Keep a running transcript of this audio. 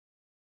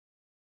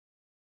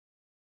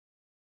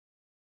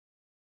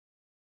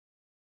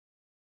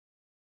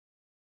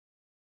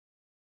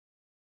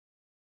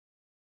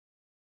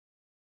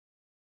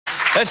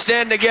Let's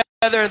stand together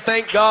and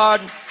thank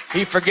God.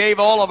 He forgave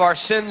all of our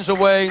sins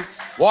away,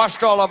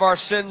 washed all of our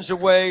sins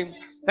away.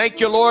 Thank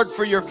you, Lord,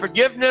 for your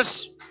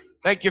forgiveness.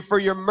 Thank you for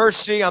your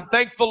mercy. I'm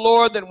thankful,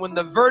 Lord, that when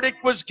the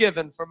verdict was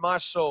given for my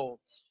soul,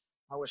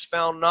 I was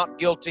found not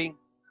guilty,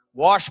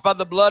 washed by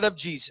the blood of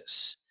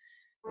Jesus.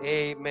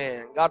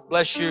 Amen. God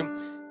bless you.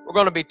 We're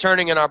going to be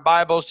turning in our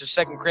Bibles to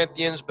 2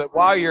 Corinthians, but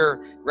while you're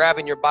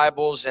grabbing your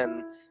Bibles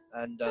and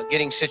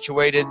getting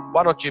situated,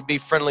 why don't you be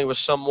friendly with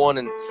someone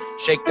and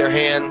shake their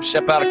hand,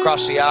 step out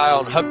across the aisle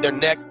and hug their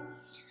neck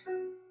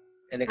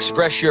and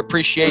express your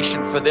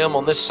appreciation for them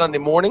on this Sunday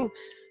morning.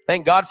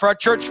 Thank God for our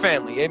church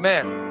family.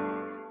 Amen.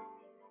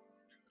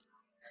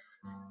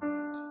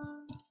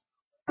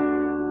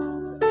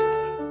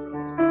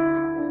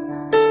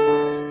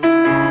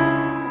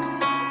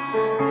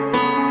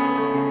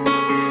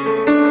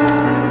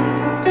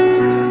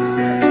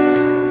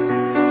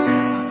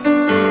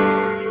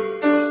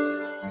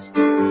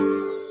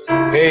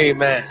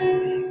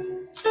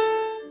 Amen.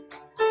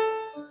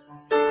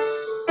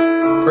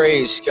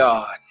 Praise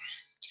God.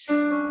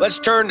 Let's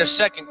turn to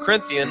 2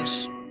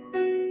 Corinthians.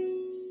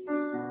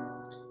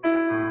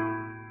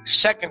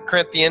 2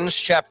 Corinthians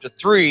chapter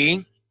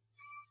 3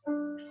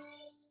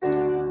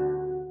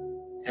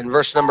 and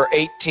verse number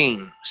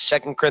 18. 2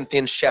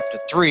 Corinthians chapter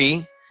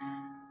 3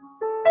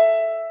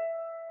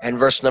 and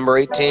verse number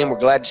 18. We're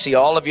glad to see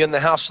all of you in the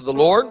house of the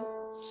Lord.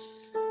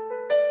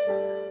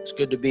 It's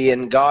good to be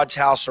in God's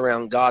house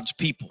around God's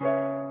people.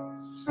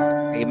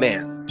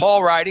 Amen.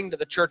 Paul writing to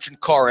the church in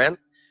Corinth,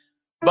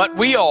 but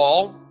we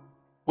all,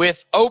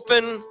 with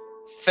open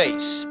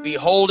face,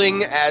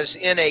 beholding as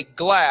in a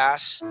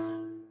glass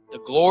the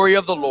glory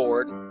of the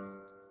Lord,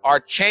 are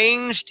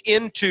changed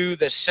into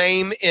the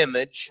same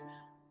image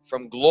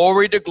from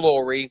glory to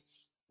glory,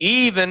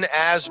 even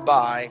as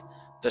by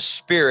the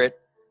Spirit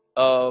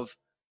of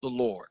the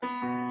Lord.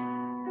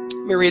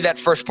 Let me read that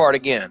first part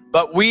again.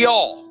 But we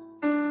all,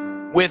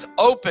 with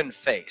open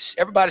face,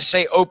 everybody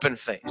say open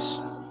face,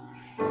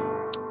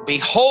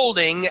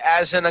 beholding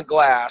as in a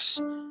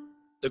glass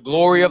the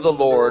glory of the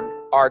Lord,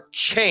 are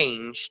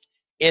changed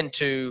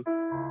into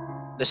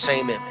the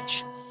same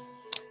image.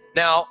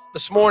 Now,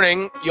 this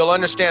morning, you'll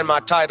understand my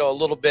title a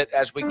little bit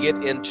as we get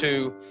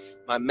into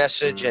my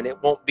message, and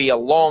it won't be a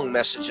long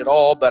message at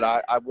all, but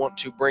I want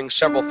to bring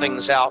several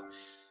things out,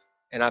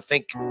 and I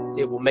think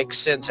it will make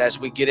sense as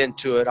we get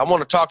into it. I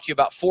want to talk to you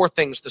about 4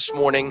 things this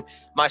morning.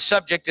 My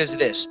subject is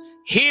this: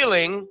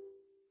 healing,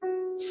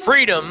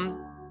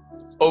 freedom,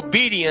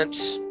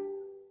 obedience,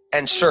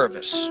 and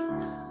service.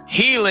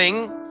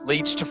 Healing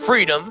leads to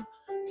freedom.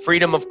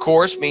 Freedom, of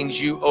course,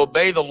 means you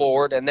obey the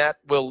Lord, and that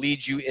will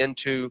lead you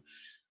into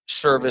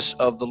service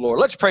of the Lord.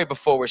 Let's pray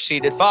before we're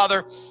seated.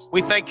 Father,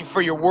 we thank you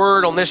for your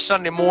word on this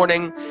Sunday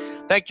morning.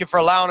 Thank you for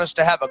allowing us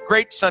to have a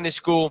great Sunday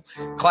school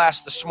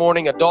class this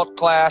morning, adult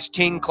class,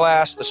 teen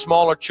class, the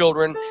smaller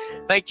children.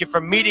 Thank you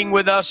for meeting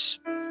with us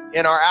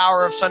in our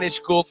hour of Sunday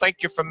school.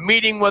 Thank you for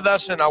meeting with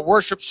us in our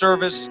worship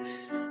service.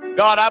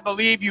 God, I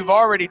believe you've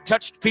already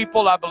touched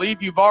people. I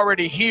believe you've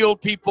already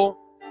healed people.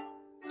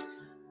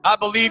 I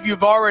believe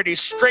you've already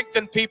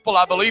strengthened people.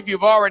 I believe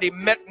you've already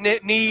met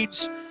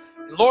needs.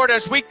 Lord,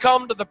 as we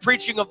come to the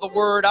preaching of the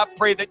word, I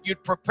pray that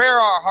you'd prepare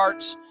our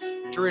hearts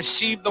to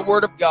receive the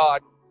word of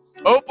God.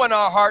 Open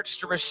our hearts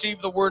to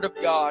receive the word of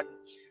God.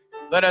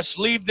 Let us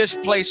leave this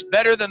place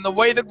better than the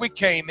way that we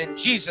came, in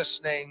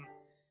Jesus' name.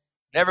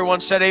 And everyone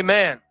said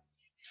amen.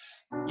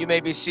 You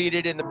may be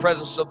seated in the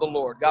presence of the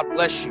Lord. God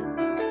bless you.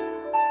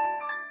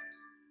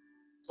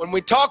 When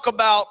we talk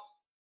about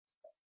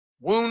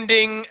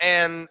wounding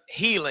and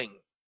healing,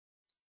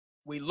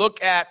 we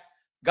look at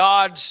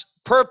God's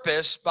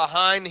purpose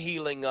behind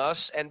healing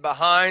us and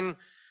behind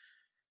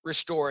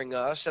restoring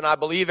us. And I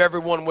believe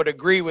everyone would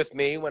agree with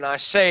me when I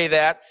say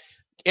that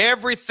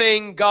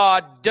everything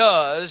God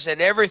does and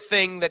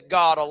everything that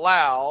God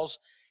allows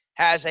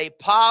has a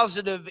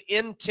positive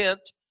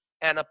intent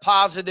and a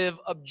positive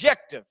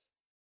objective.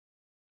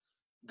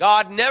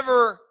 God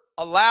never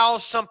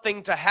allows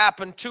something to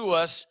happen to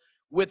us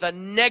with a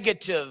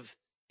negative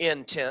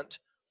intent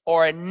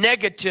or a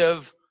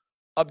negative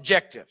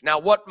objective. Now,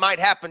 what might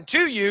happen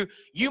to you,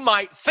 you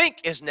might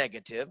think is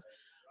negative,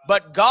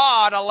 but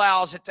God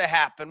allows it to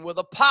happen with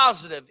a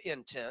positive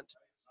intent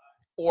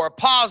or a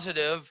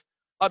positive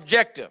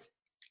objective.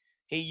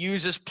 He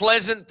uses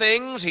pleasant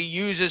things, he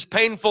uses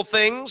painful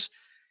things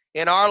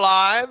in our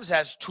lives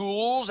as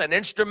tools and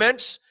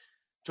instruments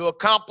to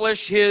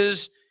accomplish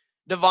his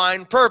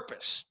divine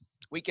purpose.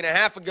 A week and a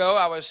half ago,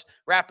 I was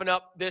wrapping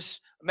up this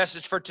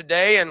message for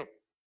today, and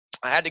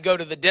I had to go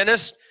to the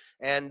dentist,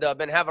 and I've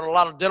been having a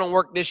lot of dental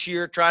work this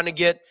year, trying to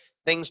get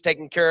things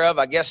taken care of.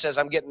 I guess as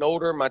I'm getting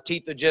older, my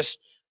teeth are just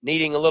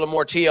needing a little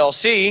more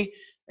TLC,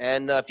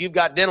 and if you've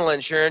got dental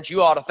insurance,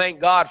 you ought to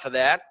thank God for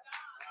that,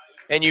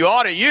 and you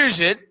ought to use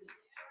it.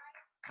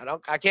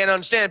 I can't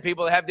understand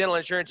people that have dental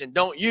insurance and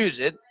don't use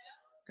it,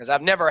 because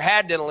I've never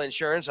had dental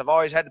insurance. I've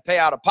always had to pay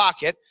out of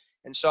pocket.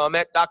 And so I'm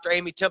at Dr.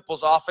 Amy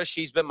Temple's office.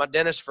 She's been my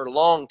dentist for a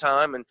long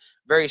time and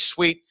very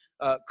sweet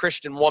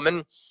Christian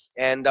woman.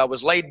 And I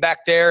was laid back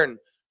there, and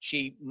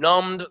She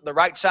numbed the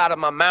right side of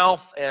my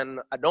mouth,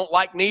 and I don't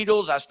like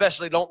needles. I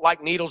especially don't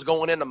like needles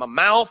going into my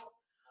mouth,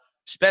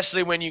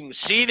 especially when you can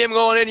see them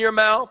going in your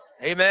mouth.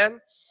 Amen.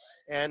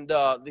 And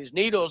these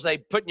needles they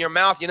put in your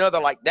mouth, they're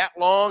like that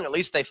long. At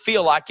least they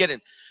feel like it.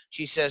 And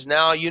she says,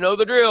 now you know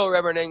the drill,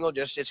 Reverend Ingle.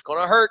 Just it's going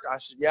to hurt. I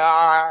said,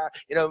 yeah.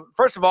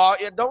 First of all,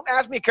 don't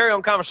ask me to carry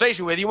on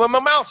conversation with you when my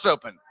mouth's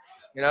open.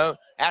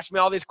 Ask me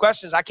all these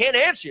questions. I can't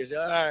answer you.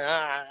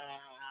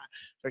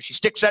 So she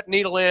sticks that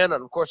needle in,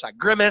 and of course I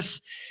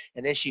grimace.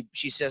 And then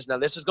she says, now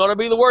this is going to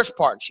be the worst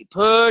part. And she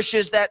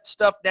pushes that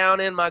stuff down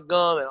in my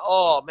gum, and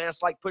oh man,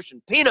 it's like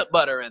pushing peanut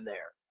butter in there.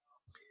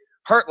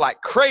 Hurt like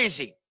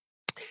crazy.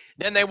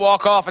 Then they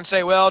walk off and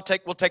say, well,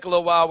 we'll take a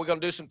little while. We're going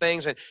to do some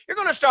things, and you're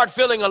going to start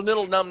feeling a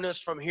little numbness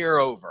from here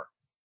over.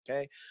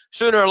 Okay.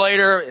 Sooner or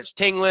later, it's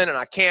tingling, and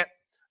I can't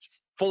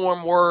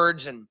form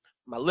words, and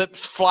my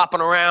lips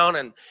flopping around,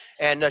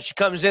 and she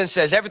comes in and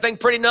says, everything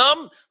pretty numb?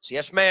 I said,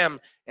 yes, ma'am.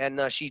 And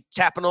she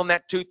tapping on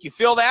that tooth. You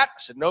feel that? I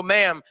said, no,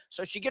 ma'am.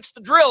 So she gets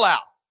the drill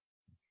out.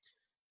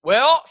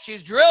 Well,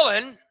 she's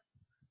drilling,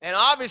 and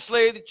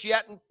obviously that she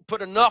hadn't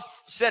put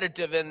enough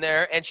sedative in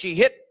there, and she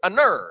hit a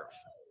nerve.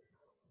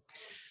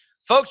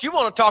 Folks, you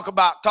want to talk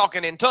about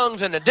talking in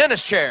tongues in the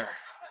dentist chair.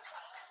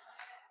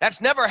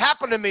 That's never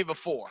happened to me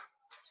before.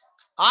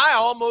 I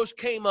almost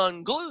came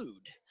unglued.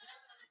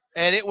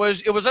 And it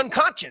was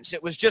unconscious.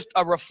 It was just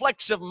a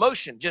reflexive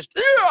motion. Just,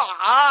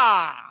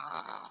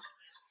 ah.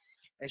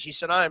 And she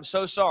said, I am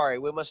so sorry.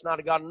 We must not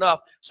have got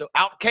enough. So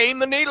out came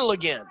the needle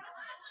again.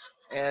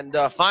 And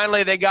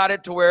finally they got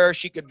it to where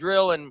she could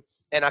drill, and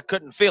I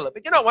couldn't feel it.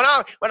 But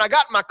when I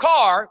got in my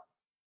car,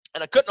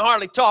 and I couldn't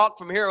hardly talk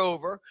from here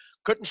over,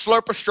 couldn't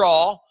slurp a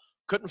straw,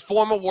 couldn't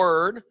form a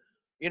word,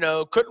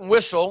 couldn't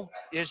whistle.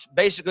 Just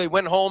basically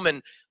went home,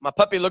 and my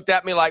puppy looked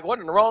at me like,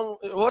 what's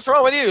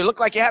wrong with you? You look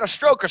like you had a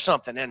stroke or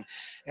something.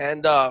 But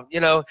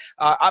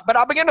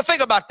I began to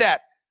think about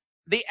that.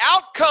 The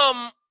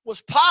outcome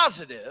was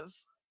positive,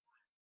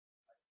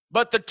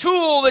 but the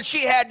tool that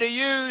she had to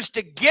use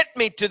to get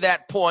me to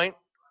that point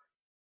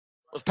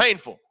was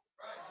painful.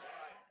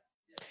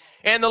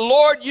 And the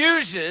Lord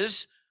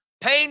uses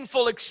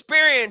painful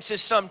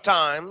experiences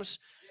sometimes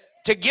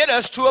to get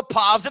us to a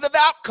positive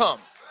outcome.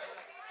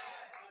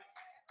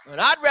 And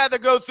I'd rather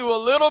go through a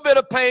little bit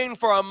of pain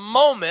for a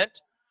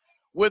moment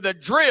with a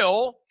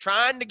drill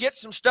trying to get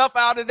some stuff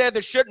out of there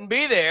that shouldn't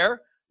be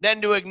there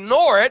than to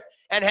ignore it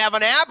and have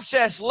an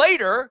abscess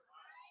later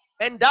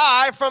and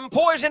die from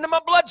poison in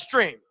my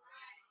bloodstream.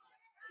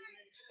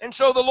 And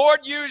so the Lord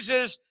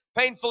uses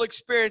painful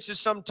experiences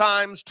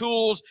sometimes,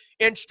 tools,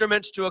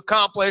 instruments to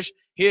accomplish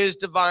His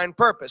divine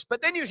purpose.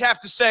 But then you have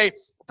to say,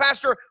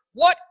 Pastor,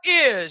 what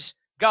is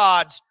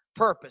God's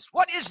purpose?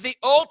 What is the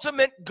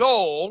ultimate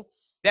goal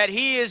that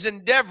He is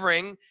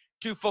endeavoring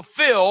to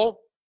fulfill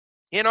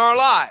in our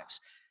lives?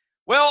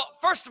 Well,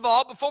 first of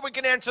all, before we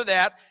can answer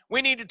that,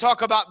 we need to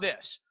talk about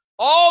this.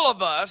 All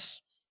of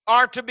us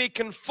are to be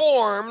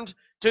conformed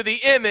to the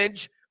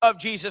image of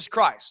Jesus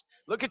Christ.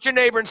 Look at your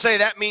neighbor and say,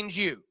 that means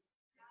you.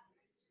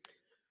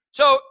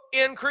 So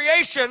in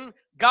creation,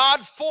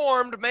 God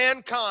formed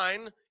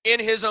mankind in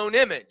His own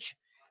image.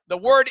 The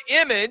word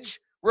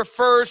image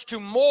refers to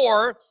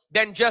more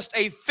than just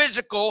a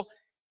physical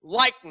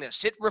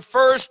likeness. It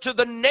refers to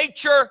the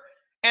nature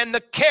and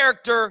the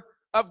character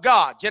of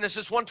God.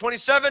 Genesis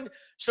 1:27,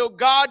 so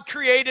God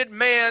created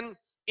man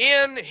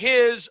in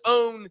His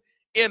own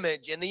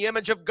image. In the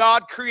image of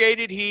God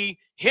created He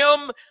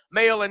him,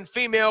 male and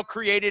female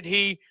created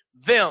He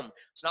them.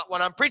 It's not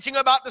what I'm preaching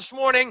about this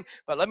morning,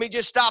 but let me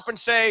just stop and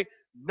say,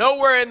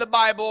 nowhere in the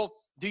Bible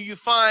do you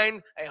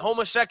find a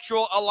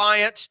homosexual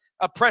alliance,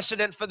 a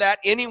precedent for that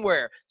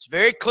anywhere. It's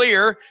very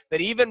clear that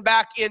even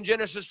back in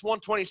Genesis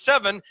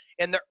 1:27,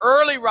 in the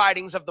early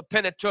writings of the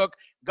Pentateuch,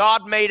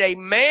 God made a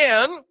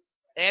man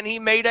and He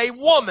made a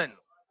woman.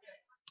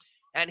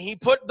 And He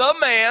put the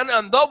man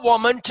and the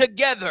woman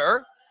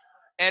together,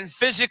 and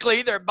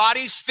physically their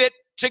bodies fit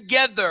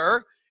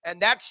together,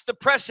 and that's the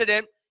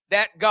precedent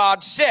that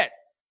God set.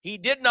 He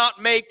did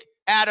not make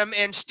Adam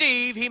and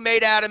Steve, He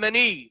made Adam and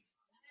Eve.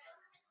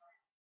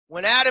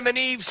 When Adam and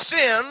Eve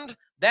sinned,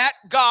 that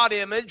God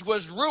image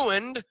was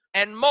ruined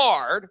and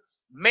marred.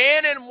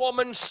 Man and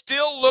woman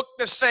still look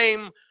the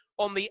same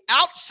on the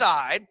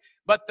outside,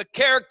 but the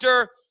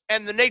character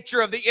and the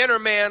nature of the inner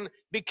man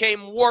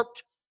became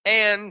warped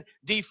and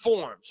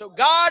deformed. So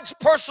God's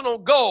personal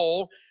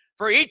goal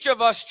for each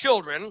of us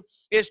children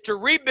is to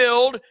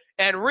rebuild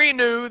and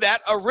renew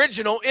that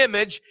original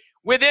image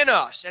within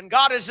us. And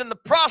God is in the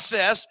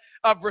process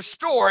of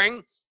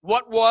restoring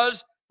what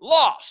was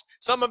lost.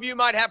 Some of you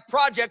might have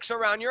projects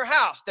around your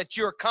house that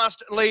you're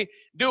constantly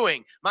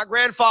doing. My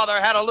grandfather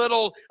had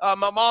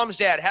my mom's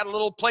dad had a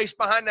little place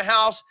behind the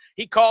house.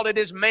 He called it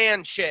his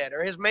man shed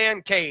or his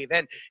man cave.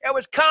 And it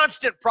was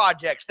constant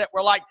projects that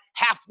were like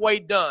halfway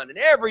done. And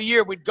every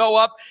year we'd go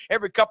up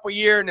every couple of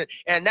years,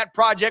 and that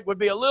project would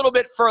be a little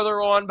bit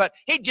further on, but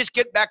he'd just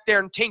get back there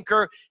and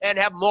tinker and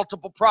have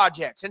multiple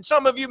projects. And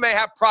some of you may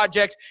have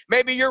projects.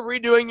 Maybe you're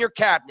redoing your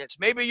cabinets.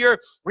 Maybe you're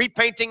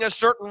repainting a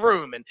certain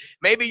room, and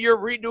maybe you're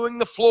redoing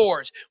the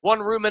floors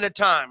one room at a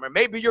time, or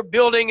maybe you're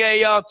building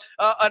an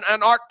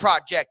art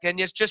project and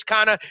it's just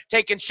kind of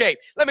taking shape.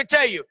 Let me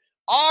tell you,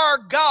 our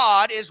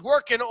God is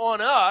working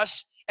on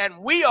us, and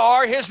we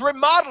are his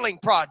remodeling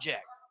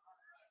project.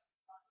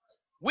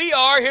 We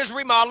are his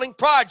remodeling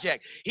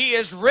project. He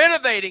is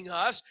renovating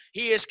us.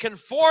 He is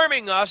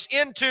conforming us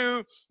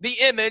into the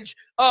image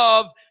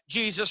of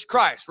Jesus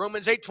Christ.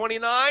 Romans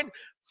 8:29,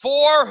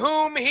 for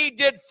whom he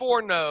did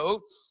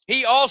foreknow,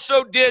 he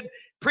also did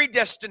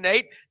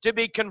predestinate to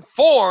be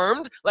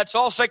conformed. Let's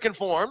all say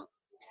conformed.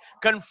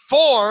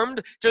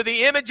 Conformed to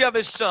the image of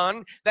his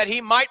Son, that he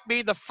might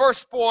be the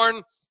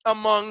firstborn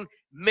among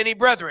many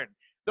brethren.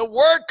 The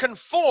word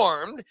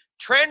conformed,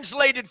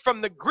 translated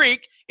from the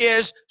Greek,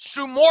 is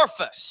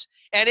sumorphos.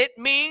 And it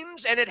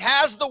means, and it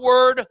has the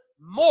word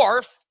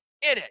morph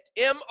in it.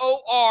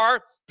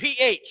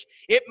 M-O-R-P-H.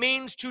 It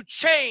means to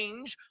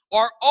change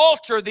or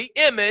alter the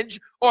image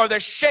or the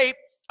shape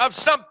of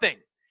something.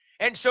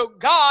 And so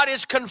God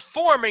is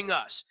conforming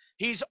us.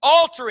 He's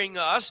altering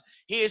us.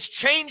 He is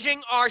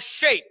changing our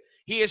shape.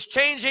 He is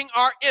changing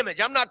our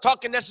image. I'm not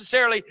talking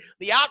necessarily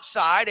the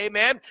outside,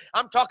 amen.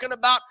 I'm talking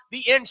about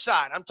the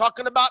inside. I'm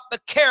talking about the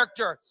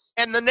character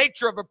and the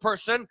nature of a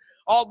person,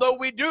 although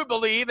we do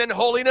believe in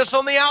holiness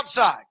on the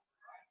outside.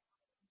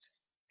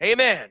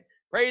 Amen.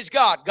 Praise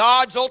God.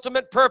 God's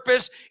ultimate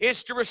purpose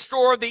is to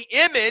restore the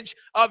image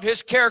of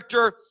his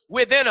character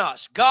within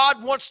us.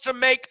 God wants to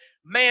make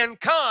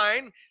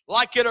mankind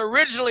like it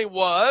originally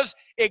was,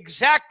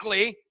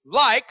 exactly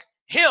like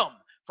him.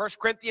 1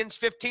 Corinthians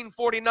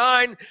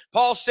 15:49,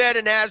 Paul said,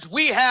 and as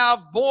we have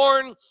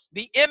borne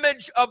the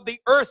image of the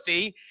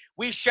earthy,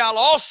 we shall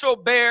also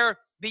bear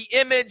the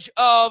image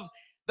of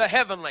the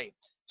heavenly.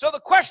 So the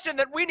question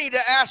that we need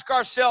to ask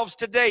ourselves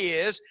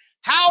today is,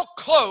 how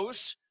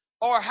close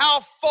or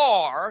how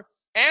far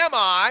am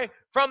I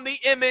from the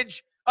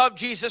image of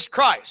Jesus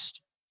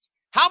Christ?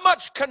 How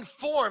much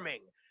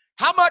conforming,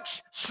 how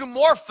much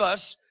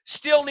sumorphos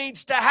still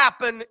needs to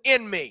happen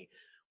in me?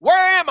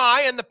 Where am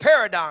I in the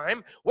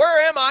paradigm?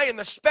 Where am I in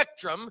the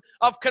spectrum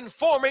of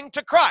conforming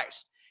to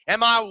Christ?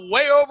 Am I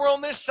way over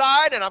on this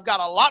side and I've got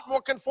a lot more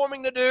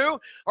conforming to do?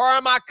 Or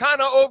am I kind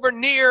of over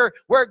near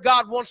where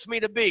God wants me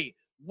to be?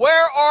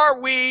 Where are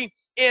we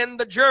in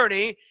the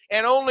journey?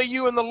 And only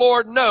you and the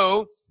Lord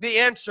know the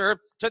answer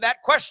to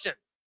that question.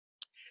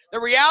 The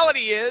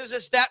reality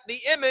is that the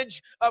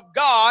image of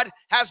God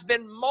has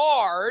been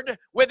marred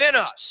within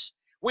us.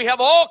 We have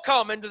all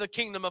come into the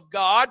kingdom of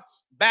God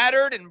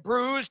battered and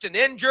bruised and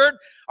injured.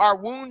 Our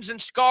wounds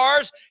and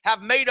scars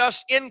have made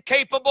us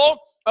incapable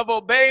of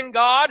obeying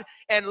God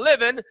and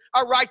living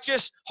a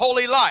righteous,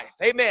 holy life.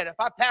 Amen. If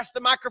I pass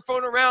the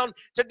microphone around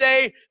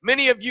today,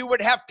 many of you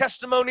would have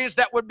testimonies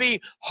that would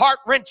be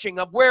heart-wrenching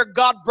of where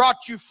God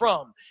brought you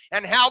from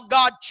and how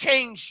God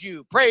changed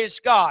you. Praise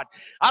God.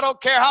 I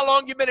don't care how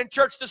long you've been in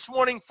church this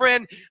morning,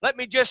 friend. Let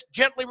me just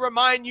gently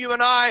remind you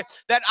and I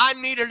that I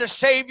needed a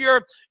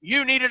Savior.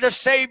 You needed a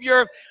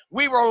Savior.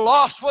 We were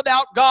lost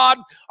without God.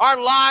 Our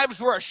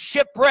lives were a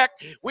shipwreck.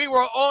 We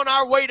were on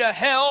our way to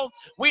hell.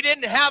 We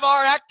didn't have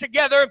our act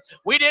together.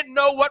 We didn't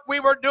know what we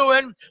were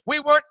doing. We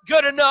weren't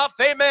good enough.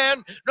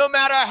 Amen. No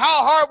matter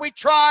how hard we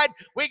tried,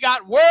 we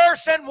got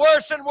worse and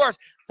worse and worse.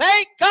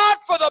 Thank God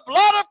for the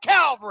blood of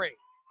Calvary.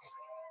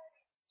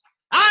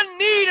 I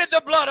needed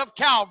the blood of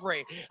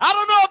Calvary. I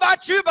don't know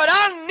about you, but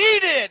I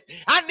need it.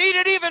 I need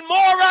it even more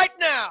right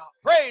now.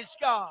 Praise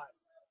God.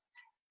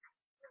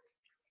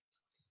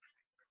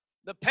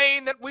 The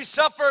pain that we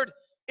suffered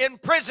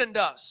imprisoned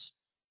us.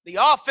 The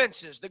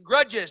offenses, the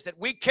grudges that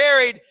we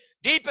carried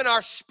deep in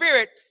our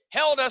spirit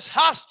held us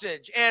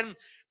hostage and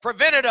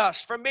prevented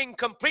us from being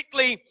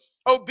completely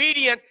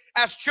obedient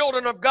as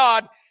children of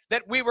God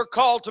that we were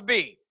called to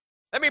be.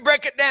 Let me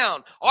break it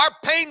down. Our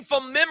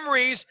painful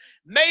memories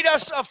made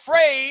us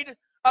afraid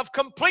of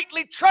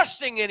completely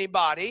trusting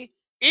anybody,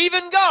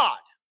 even God.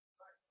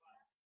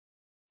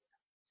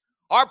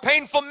 Our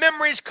painful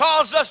memories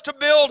caused us to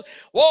build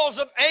walls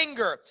of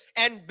anger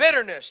and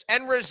bitterness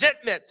and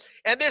resentment,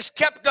 and this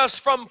kept us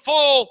from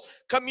full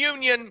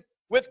communion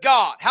with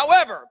God.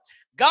 However,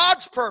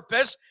 God's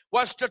purpose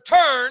was to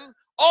turn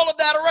all of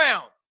that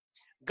around.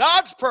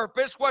 God's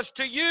purpose was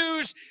to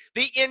use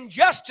the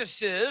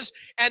injustices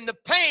and the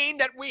pain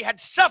that we had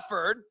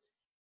suffered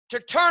to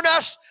turn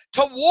us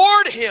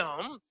toward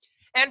Him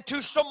and to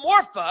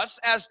morph us,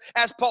 as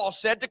Paul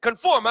said, to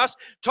conform us,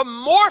 to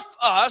morph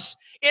us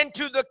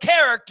into the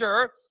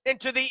character,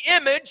 into the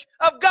image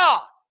of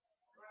God.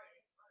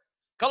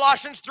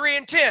 Colossians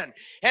 3:10,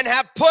 and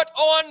have put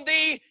on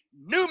the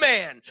new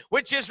man,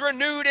 which is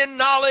renewed in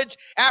knowledge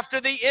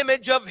after the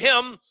image of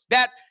Him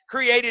that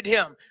created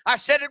him. I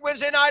said it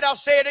Wednesday night, I'll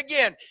say it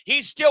again.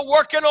 He's still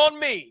working on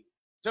me.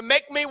 to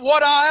make me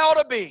what I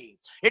ought to be.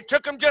 It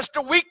took him just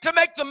a week to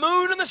make the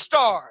moon and the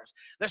stars,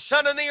 the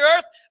sun and the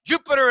earth,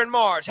 Jupiter and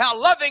Mars. How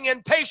loving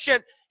and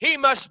patient he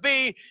must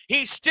be.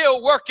 He's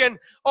still working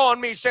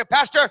on me. Say,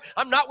 Pastor,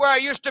 I'm not where I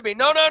used to be.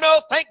 No.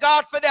 Thank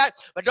God for that.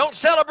 But don't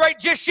celebrate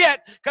just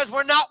yet, because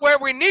we're not where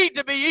we need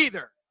to be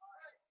either.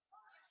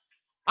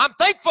 I'm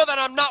thankful that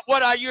I'm not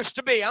what I used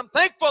to be. I'm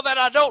thankful that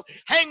I don't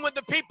hang with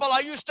the people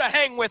I used to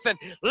hang with and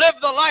live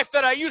the life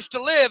that I used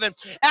to live and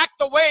act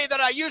the way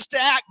that I used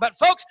to act. But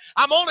folks,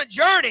 I'm on a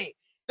journey.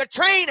 The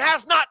train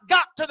has not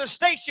got to the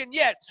station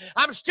yet.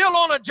 I'm still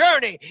on a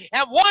journey.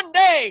 And one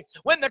day,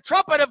 when the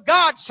trumpet of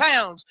God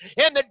sounds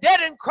and the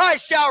dead in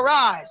Christ shall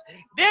rise,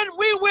 then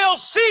we will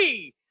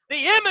see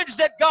the image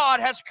that God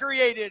has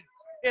created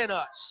in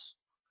us.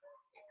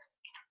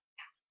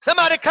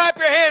 Somebody clap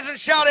your hands and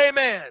shout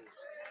amen.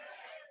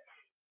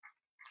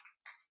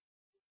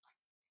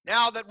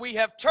 Now that we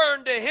have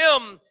turned to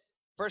Him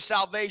for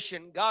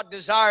salvation, God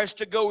desires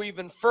to go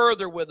even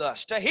further with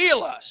us, to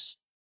heal us,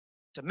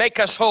 to make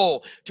us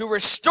whole, to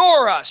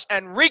restore us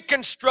and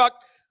reconstruct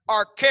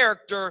our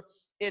character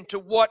into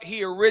what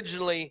He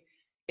originally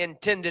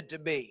intended to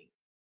be.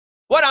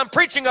 What I'm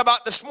preaching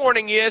about this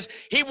morning is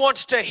He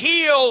wants to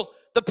heal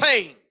the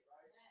pain.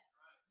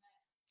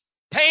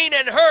 Pain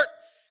and hurt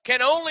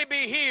can only be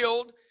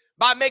healed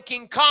by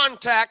making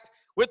contact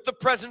with the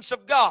presence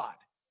of God.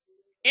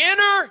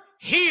 Inner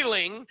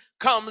healing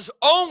comes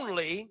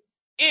only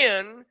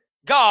in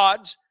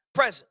God's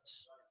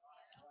presence.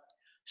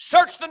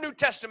 Search the New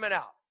Testament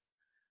out.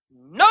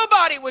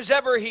 Nobody was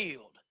ever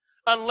healed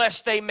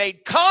unless they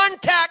made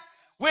contact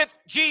with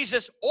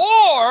Jesus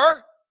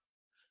or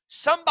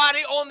somebody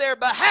on their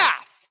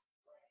behalf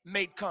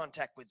made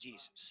contact with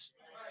Jesus.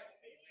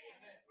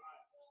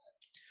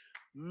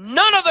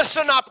 None of the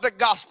synoptic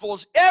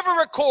gospels ever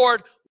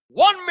record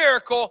one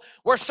miracle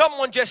where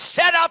someone just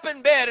sat up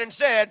in bed and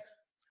said,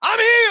 I'm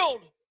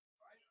healed,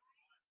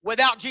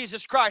 without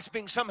Jesus Christ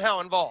being somehow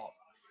involved.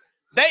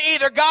 They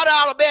either got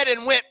out of bed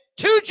and went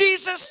to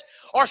Jesus,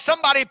 or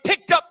somebody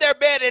picked up their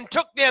bed and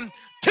took them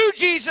to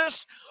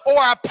Jesus, or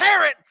a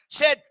parent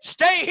said,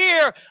 stay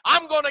here,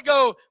 I'm going to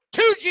go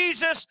to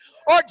Jesus,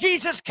 or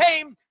Jesus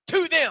came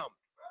to them.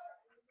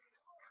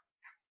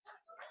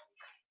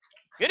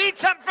 You need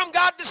something from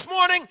God this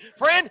morning?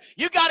 Friend,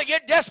 you got to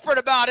get desperate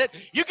about it.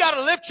 You got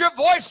to lift your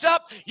voice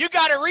up. You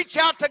got to reach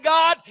out to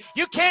God.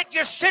 You can't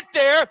just sit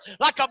there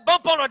like a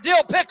bump on a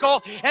dill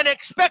pickle and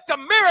expect a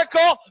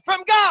miracle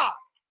from God.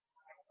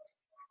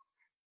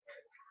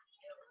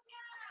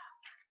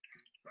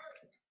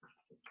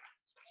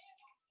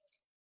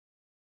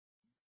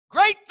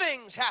 Great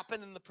things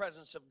happen in the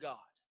presence of God.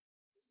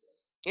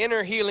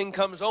 Inner healing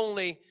comes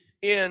only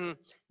in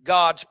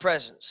God's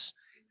presence.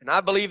 And I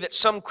believe that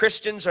some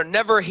Christians are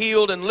never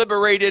healed and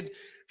liberated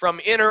from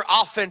inner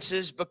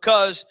offenses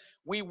because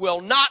we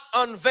will not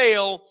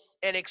unveil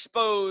and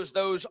expose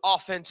those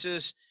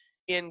offenses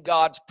in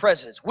God's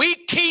presence. We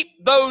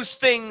keep those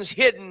things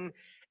hidden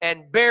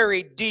and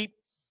buried deep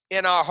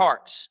in our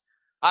hearts.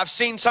 I've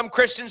seen some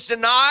Christians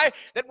deny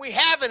that we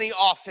have any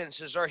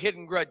offenses or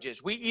hidden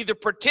grudges. We either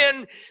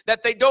pretend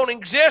that they don't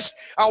exist,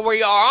 or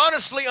we are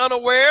honestly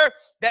unaware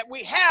that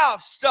we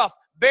have stuff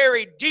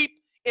buried deep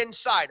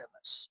inside of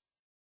us.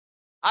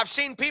 I've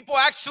seen people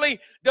actually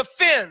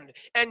defend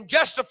and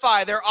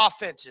justify their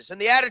offenses.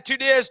 And the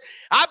attitude is,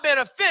 I've been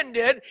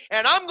offended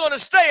and I'm going to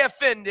stay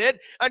offended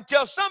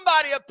until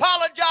somebody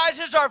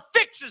apologizes or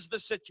fixes the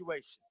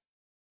situation.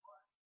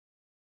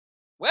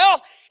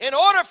 Well, in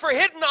order for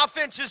hidden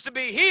offenses to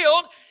be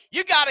healed,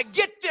 you got to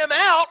get them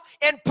out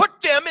and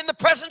put them in the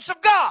presence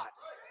of God.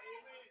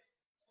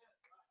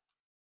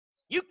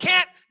 You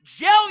can't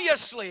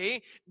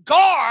jealously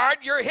guard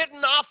your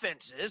hidden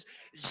offenses,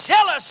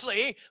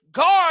 zealously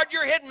guard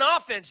your hidden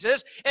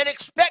offenses, and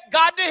expect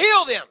God to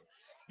heal them.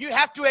 You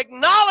have to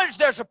acknowledge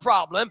there's a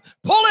problem,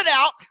 pull it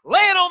out, lay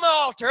it on the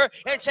altar,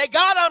 and say,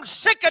 God, I'm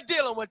sick of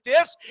dealing with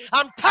this.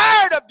 I'm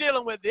tired of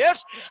dealing with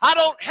this. I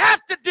don't have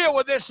to deal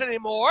with this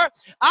anymore.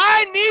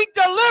 I need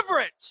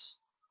deliverance.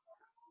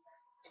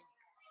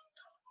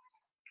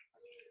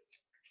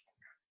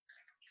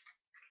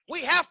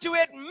 We have to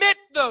admit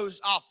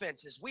those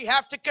offenses. We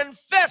have to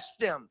confess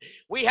them.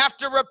 We have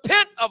to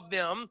repent of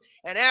them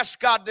and ask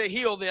God to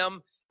heal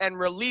them and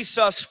release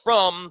us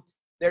from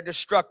their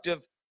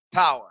destructive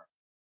power.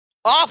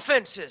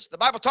 Offenses. The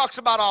Bible talks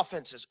about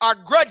offenses. Our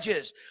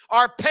grudges,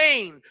 our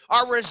pain,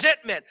 our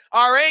resentment,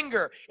 our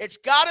anger. It's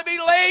got to be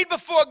laid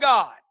before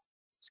God.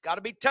 It's got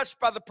to be touched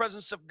by the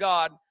presence of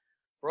God.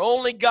 For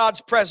only God's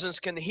presence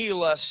can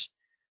heal us,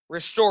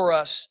 restore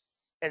us,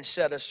 and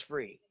set us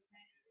free.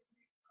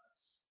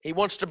 He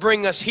wants to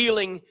bring us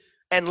healing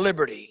and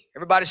liberty.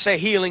 Everybody say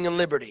healing and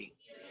liberty.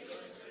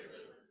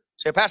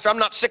 Say, Pastor, I'm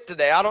not sick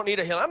today. I don't need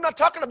a healing. I'm not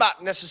talking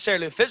about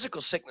necessarily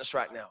physical sickness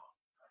right now.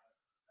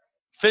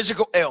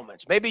 Physical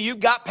ailments. Maybe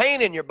you've got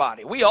pain in your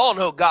body. We all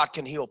know God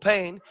can heal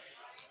pain.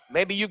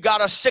 Maybe you've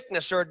got a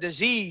sickness or a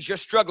disease you're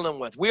struggling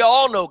with. We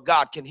all know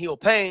God can heal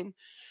pain.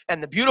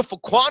 And the beautiful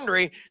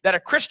quandary that a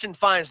Christian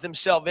finds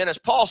themselves in, as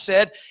Paul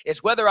said,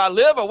 is whether I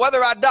live or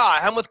whether I die,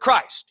 I'm with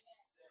Christ.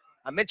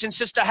 I mentioned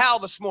Sister Hal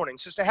this morning.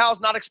 Sister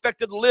Hal's not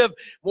expected to live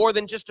more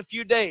than just a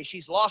few days.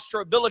 She's lost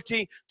her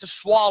ability to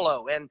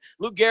swallow. And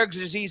Lou Gehrig's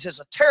disease is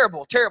a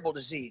terrible, terrible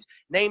disease,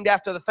 named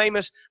after the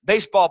famous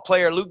baseball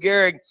player Lou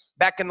Gehrig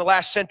back in the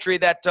last century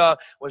that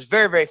was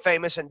very, very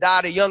famous and died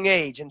at a young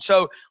age. And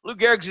so Lou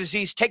Gehrig's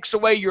disease takes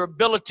away your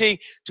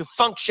ability to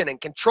function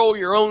and control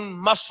your own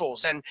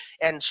muscles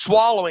and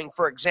swallowing,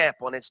 for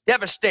example. And it's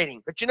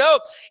devastating. But you know,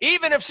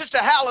 even if Sister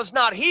Hal is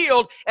not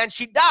healed and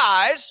she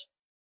dies,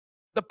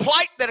 the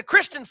plight that a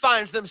Christian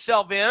finds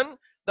themselves in,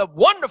 the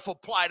wonderful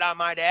plight I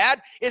might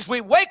add, is we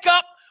wake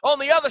up on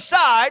the other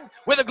side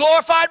with a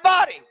glorified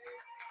body.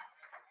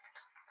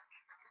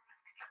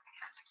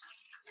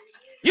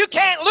 You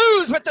can't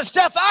lose with the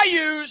stuff I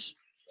use.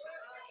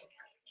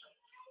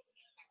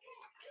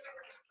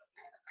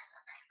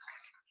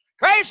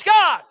 Praise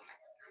God.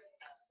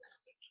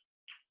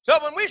 So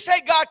when we say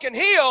God can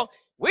heal,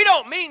 we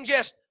don't mean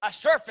just a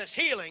surface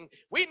healing.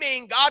 We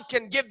mean God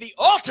can give the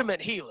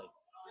ultimate healing.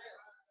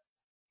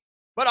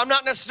 But I'm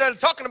not necessarily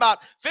talking about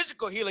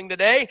physical healing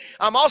today.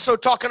 I'm also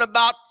talking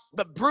about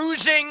the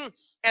bruising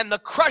and the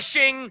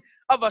crushing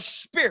of a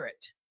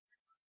spirit.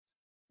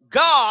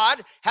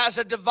 God has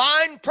a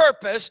divine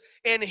purpose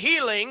in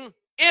healing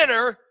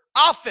inner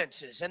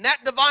offenses. And that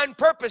divine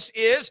purpose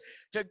is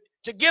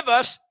to give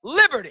us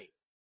liberty.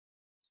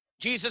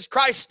 Jesus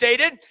Christ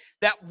stated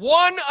that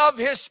one of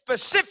his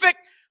specific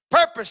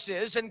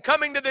purposes in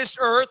coming to this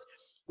earth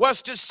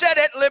was to set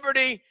at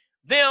liberty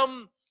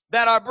them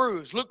that are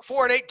bruised. Luke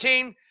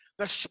 4:18,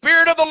 the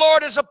Spirit of the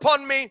Lord is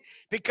upon me,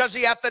 because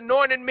he hath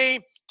anointed me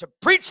to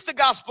preach the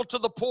gospel to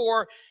the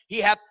poor. He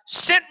hath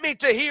sent me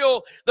to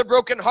heal the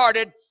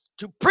brokenhearted,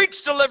 to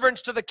preach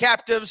deliverance to the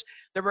captives,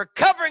 the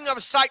recovering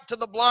of sight to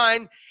the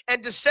blind,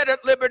 and to set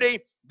at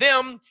liberty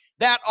them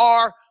that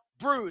are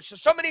bruised.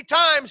 So many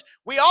times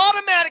we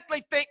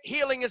automatically think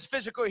healing is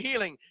physical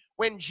healing.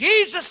 When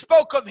Jesus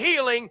spoke of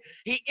healing,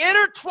 he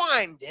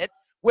intertwined it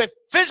with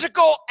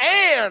physical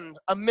and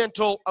a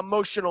mental,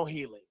 emotional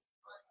healing.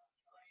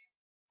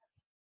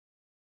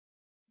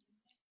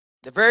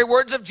 The very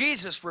words of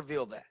Jesus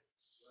reveal that.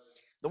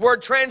 The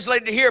word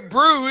translated here,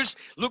 bruised,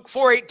 Luke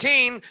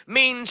 4:18,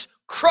 means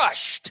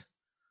crushed.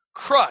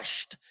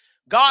 Crushed.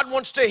 God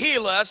wants to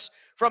heal us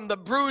from the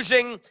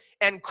bruising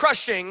and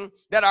crushing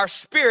that our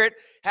spirit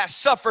has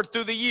suffered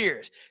through the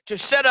years, to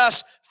set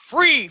us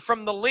free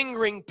from the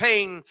lingering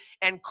pain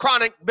and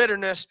chronic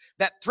bitterness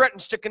that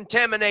threatens to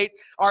contaminate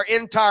our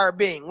entire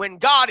being. When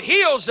God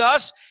heals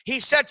us, he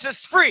sets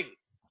us free.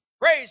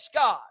 Praise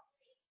God.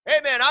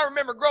 Amen. I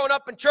remember growing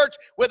up in church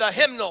with a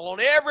hymnal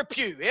on every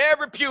pew.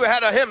 Every pew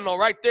had a hymnal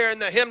right there in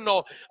the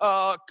hymnal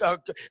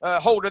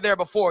holder there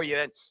before you.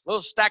 And a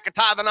little stack of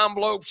tithing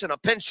envelopes and a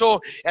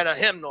pencil and a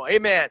hymnal.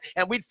 Amen.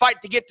 And we'd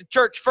fight to get to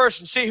church first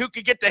and see who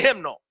could get the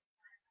hymnal.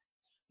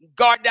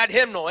 Guard that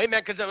hymnal.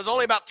 Amen. Because there was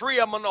only about 3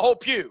 of them on the whole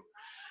pew.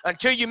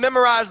 Until you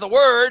memorize the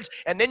words,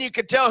 and then you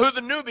could tell who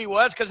the newbie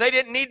was, because they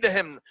didn't need the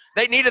hymnal.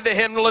 They needed the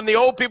hymnal, and the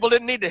old people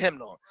didn't need the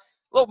hymnal.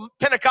 Little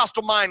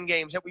Pentecostal mind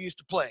games that we used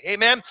to play.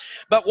 Amen.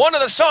 But one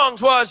of the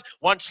songs was,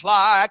 once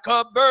like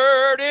a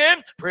bird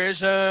in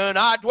prison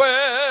I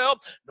dwell,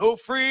 no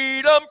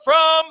freedom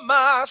from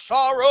my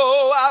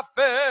sorrow I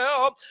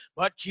felt,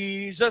 but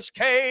Jesus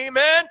came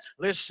and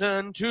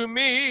listened to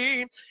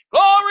me.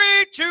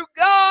 Glory to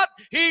God,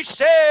 he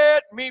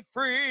set me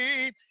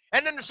free.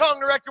 And then the song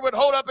director would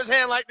hold up his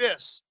hand like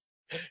this.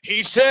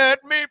 He set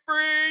me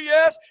free,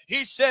 yes,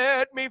 he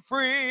set me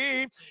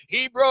free.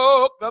 He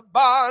broke the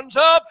bonds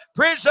of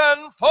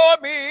prison for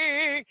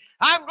me.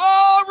 I'm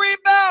glory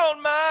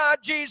bound, my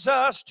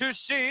Jesus to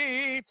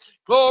see.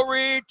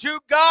 Glory to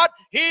God,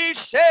 he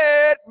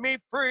set me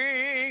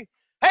free.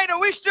 Hey, do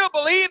we still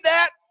believe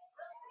that?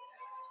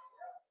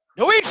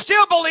 Do we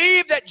still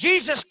believe that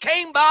Jesus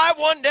came by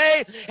one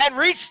day and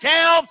reached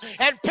down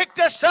and picked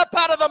us up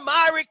out of the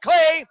miry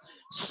clay,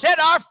 set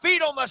our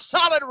feet on the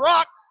solid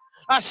rock,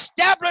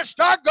 established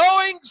our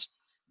goings,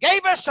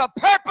 gave us a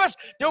purpose?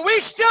 Do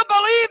we still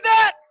believe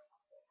that?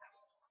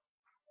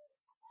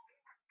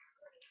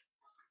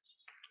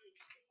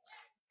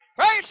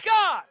 Praise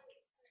God.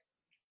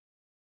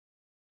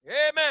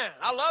 Amen.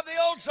 I love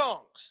the old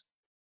songs.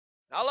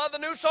 I love the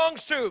new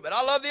songs too, but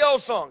I love the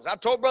old songs. I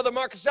told Brother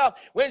Marcus South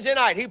Wednesday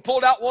night, he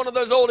pulled out one of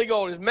those oldie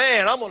goldies.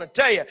 Man, I'm going to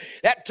tell you,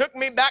 that took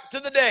me back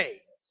to the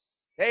day.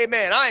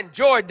 Amen. I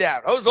enjoyed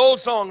that. Those old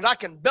songs, I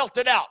can belt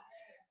it out.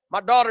 My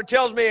daughter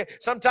tells me,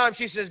 sometimes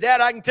she says, Dad,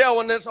 I can tell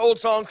when this old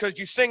song's because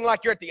you sing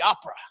like you're at the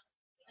opera.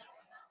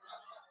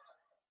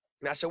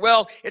 And I said,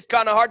 well, it's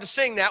kind of hard to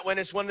sing that when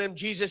it's one of them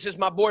Jesus is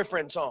my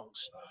boyfriend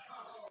songs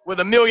with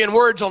 1 million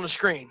words on the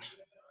screen.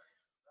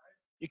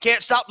 You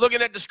can't stop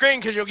looking at the screen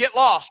because you'll get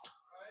lost.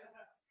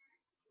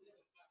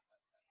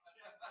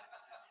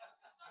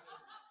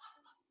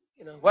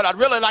 You know, what I'd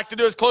really like to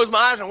do is close my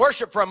eyes and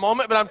worship for a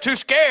moment, but I'm too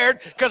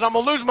scared because I'm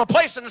going to lose my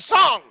place in the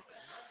song.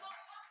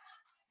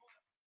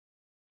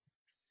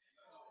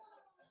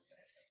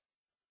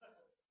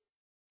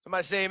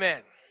 Somebody say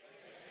amen.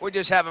 We're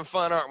just having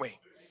fun, aren't we?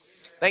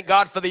 Thank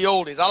God for the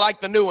oldies. I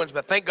like the new ones,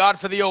 but thank God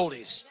for the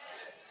oldies.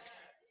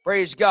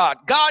 Praise God.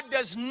 God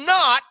does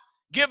not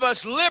give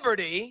us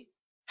liberty,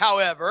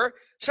 however,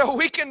 so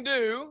we can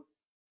do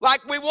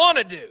like we want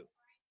to do.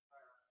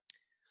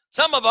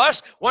 Some of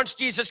us, once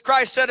Jesus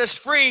Christ set us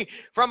free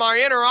from our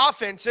inner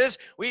offenses,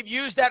 we've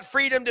used that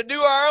freedom to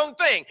do our own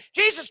thing.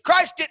 Jesus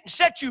Christ didn't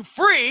set you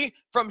free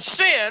from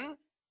sin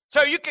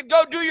so you could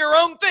go do your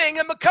own thing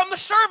and become the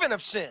servant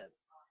of sin.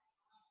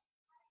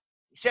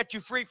 He set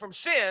you free from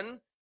sin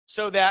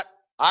so that,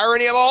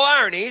 irony of all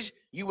ironies,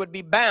 you would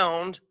be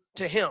bound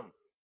to Him.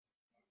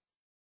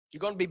 You're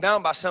going to be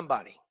bound by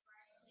somebody.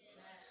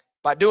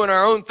 By doing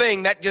our own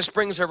thing, that just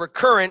brings a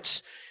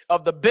recurrence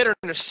of the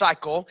bitterness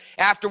cycle.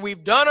 After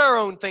we've done our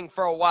own thing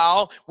for a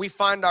while, we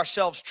find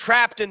ourselves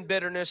trapped in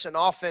bitterness and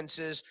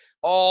offenses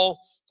all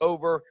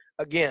over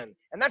again.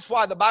 And that's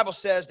why the Bible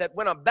says that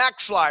when a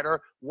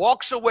backslider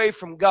walks away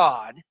from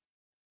God,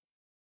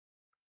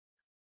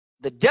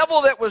 the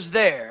devil that was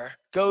there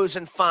goes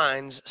and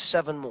finds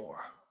 7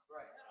 more.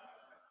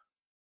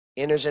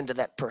 Enters into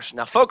that person.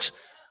 Now, folks,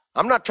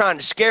 I'm not trying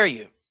to scare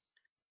you,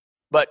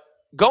 but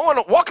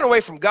walking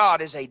away from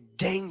God is a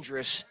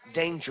dangerous,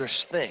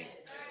 dangerous thing.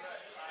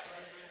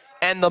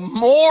 And the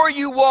more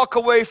you walk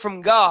away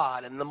from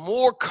God and the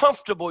more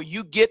comfortable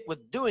you get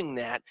with doing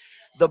that,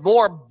 the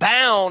more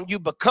bound you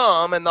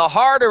become and the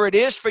harder it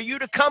is for you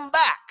to come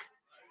back.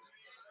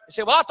 You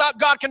say, well, I thought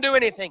God can do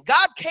anything.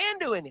 God can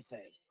do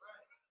anything.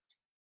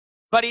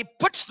 But He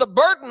puts the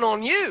burden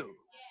on you.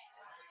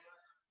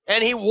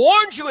 And He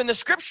warns you in the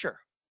Scripture.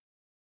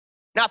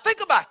 Now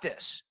think about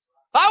this.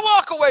 If I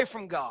walk away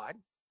from God,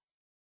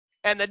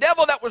 and the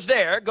devil that was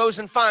there goes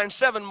and finds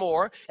 7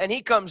 more, and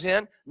he comes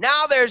in.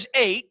 Now there's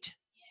 8.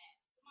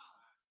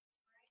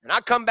 And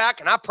I come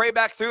back and I pray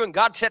back through, and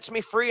God sets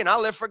me free, and I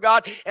live for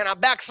God, and I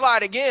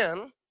backslide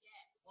again.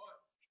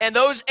 And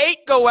those 8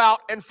 go out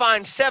and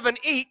find 7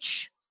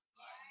 each.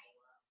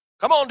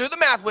 Come on, do the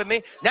math with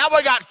me. Now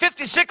we got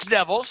 56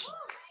 devils.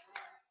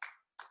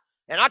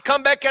 And I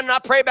come back in and I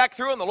pray back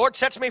through, and the Lord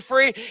sets me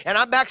free, and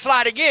I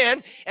backslide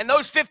again. And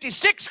those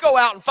 56 go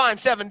out and find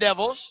 7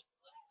 devils.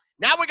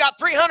 Now we got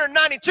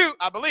 392,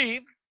 I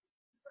believe.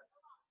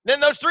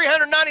 Then those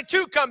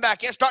 392 come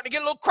back in, starting to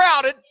get a little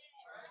crowded.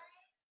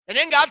 And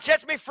then God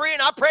sets me free,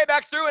 and I pray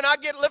back through, and I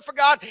live for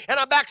God, and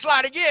I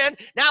backslide again.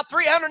 Now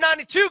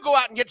 392 go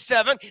out and get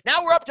 7.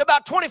 Now we're up to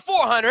about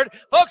 2,400.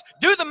 Folks,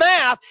 do the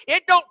math.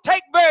 It don't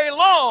take very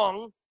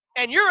long,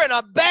 and you're in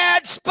a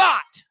bad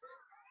spot.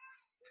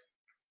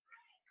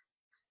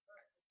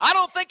 I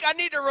don't think I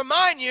need to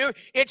remind you,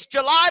 it's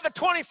July the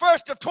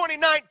 21st of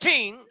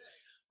 2019.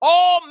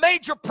 All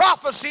major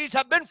prophecies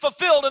have been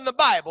fulfilled in the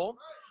Bible.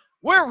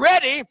 We're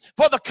ready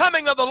for the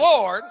coming of the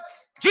Lord.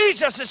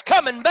 Jesus is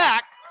coming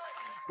back.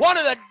 One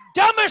of the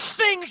dumbest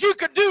things you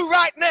could do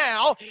right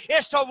now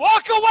is to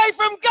walk away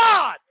from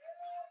God.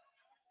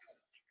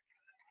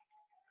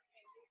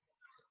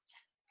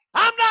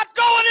 I'm not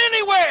going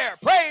anywhere,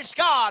 praise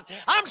God.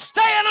 I'm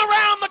staying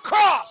around the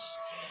cross.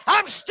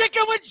 I'm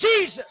sticking with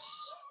Jesus.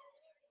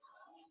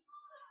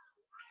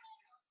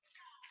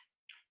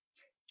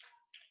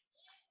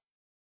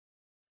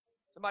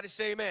 Somebody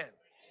say amen.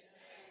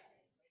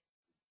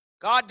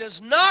 God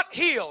does not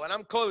heal, and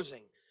I'm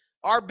closing,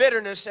 our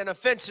bitterness and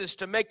offenses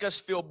to make us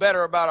feel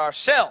better about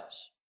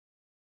ourselves.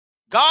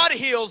 God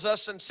heals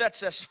us and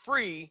sets us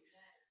free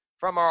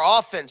from our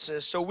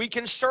offenses so we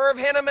can serve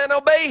Him and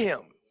obey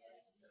Him.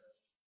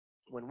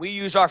 When we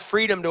use our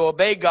freedom to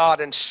obey God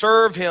and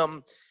serve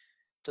Him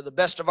to the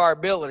best of our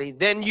ability,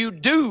 then you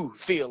do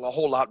feel a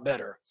whole lot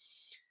better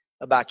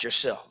about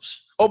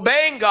yourselves.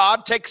 Obeying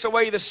God takes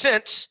away the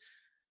sense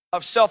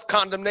of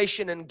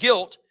self-condemnation and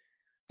guilt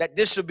that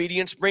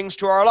disobedience brings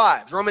to our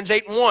lives. Romans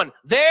 8:1.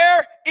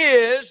 There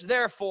is,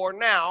 therefore,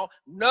 now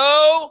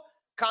no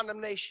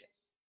condemnation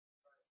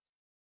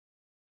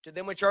to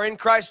them which are in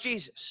Christ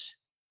Jesus,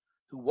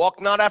 who walk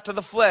not after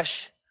the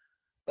flesh,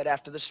 but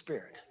after the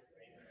Spirit.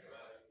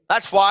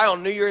 That's why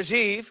on New Year's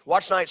Eve,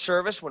 watch night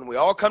service, when we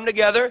all come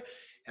together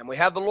and we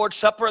have the Lord's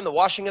Supper and the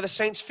washing of the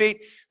saints'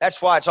 feet,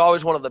 that's why it's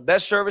always one of the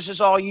best services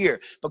all year,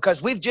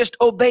 because we've just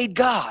obeyed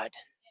God.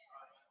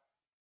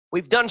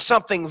 We've done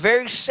something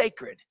very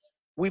sacred.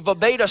 We've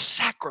obeyed a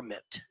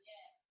sacrament.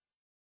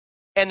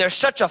 And there's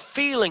such a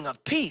feeling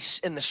of peace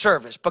in the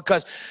service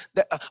because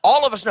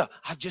all of us know,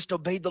 I've just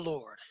obeyed the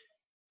Lord.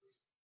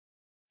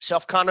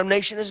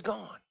 Self-condemnation is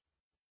gone.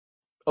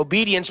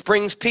 Obedience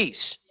brings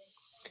peace.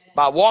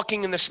 By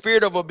walking in the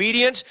spirit of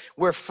obedience,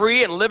 we're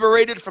free and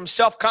liberated from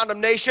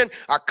self-condemnation.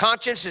 Our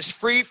conscience is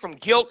free from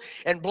guilt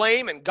and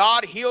blame, and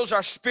God heals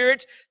our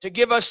spirit to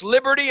give us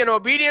liberty, and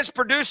obedience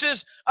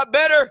produces a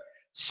better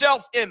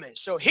self-image.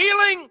 So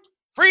healing,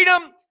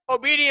 freedom,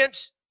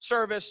 obedience,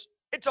 service,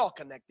 it's all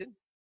connected.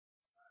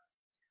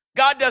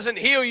 God doesn't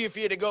heal you for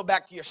you to go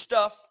back to your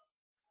stuff.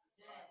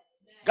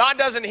 God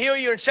doesn't heal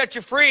you and set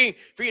you free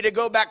for you to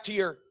go back to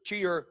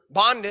your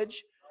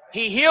bondage.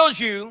 He heals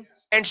you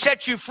and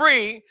sets you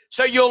free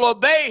so you'll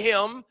obey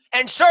Him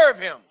and serve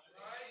Him.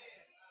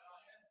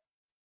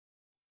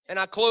 And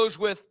I close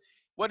with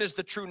What is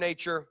the true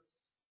nature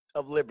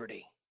of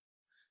liberty?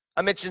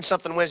 I mentioned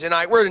something Wednesday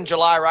night. We're in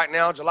July right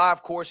now. July,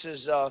 of course,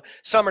 is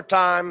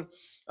summertime.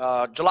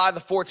 July the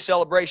 4th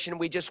celebration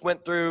we just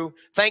went through.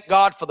 Thank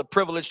God for the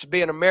privilege to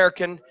be an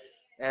American.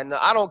 And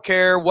I don't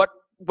care what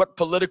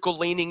political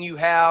leaning you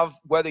have,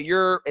 whether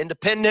you're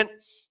independent,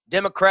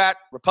 Democrat,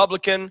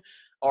 Republican,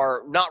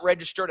 or not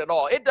registered at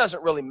all. It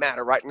doesn't really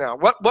matter right now.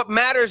 What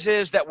matters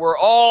is that we're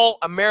all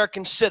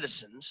American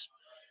citizens,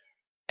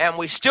 and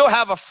we still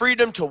have a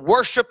freedom to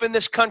worship in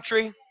this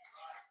country.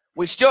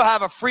 We still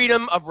have a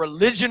freedom of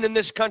religion in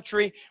this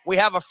country. We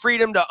have a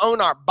freedom to own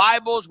our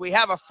Bibles. We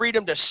have a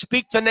freedom to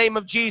speak the name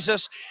of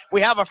Jesus.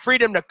 We have a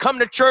freedom to come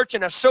to church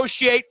and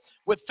associate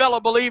with fellow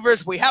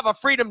believers. We have a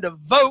freedom to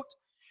vote.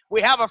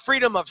 We have a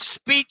freedom of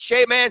speech,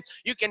 amen.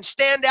 You can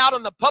stand out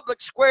in the public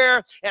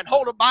square and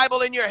hold a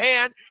Bible in your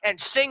hand and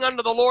sing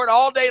unto the Lord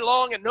all day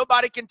long, and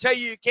nobody can tell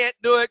you can't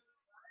do it.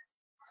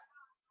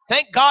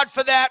 Thank God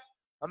for that.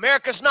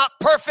 America's not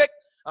perfect.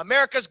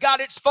 America's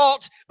got its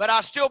faults, but I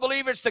still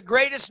believe it's the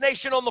greatest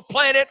nation on the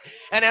planet.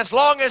 And as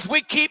long as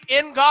we keep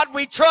 "In God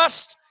We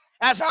Trust"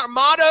 as our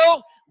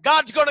motto,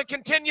 God's going to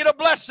continue to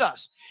bless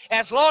us.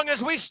 As long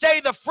as we stay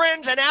the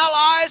friends and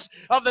allies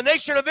of the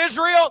nation of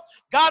Israel,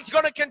 God's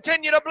going to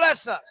continue to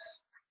bless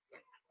us.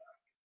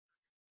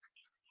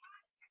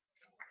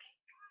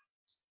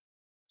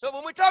 So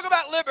when we talk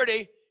about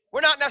liberty,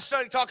 we're not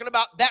necessarily talking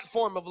about that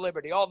form of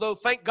liberty, although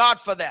thank God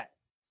for that.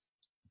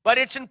 But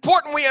it's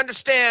important we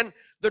understand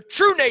the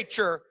true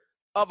nature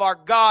of our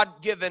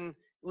God-given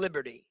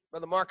liberty.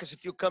 Brother Marcus,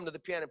 if you'll come to the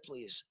piano,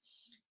 please.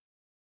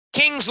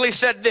 Kingsley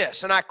said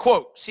this, and I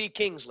quote, C.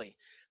 Kingsley,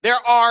 "There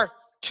are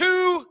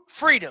two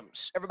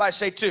freedoms." Everybody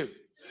say two.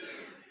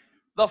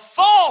 The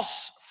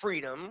false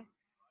freedom,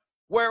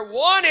 where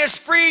one is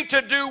free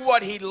to do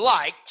what he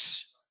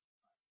likes.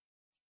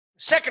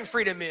 Second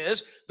freedom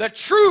is the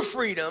true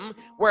freedom,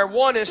 where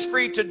one is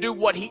free to do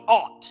what he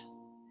ought.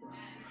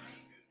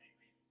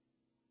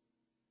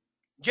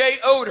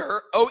 J.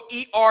 Oder,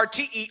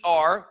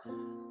 O-E-R-T-E-R,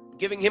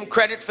 giving him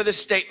credit for this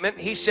statement,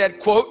 he said,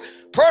 quote,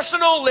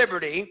 "Personal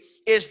liberty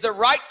is the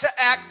right to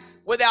act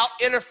without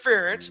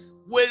interference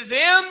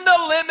within the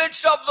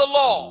limits of the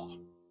law."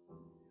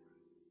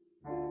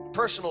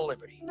 Personal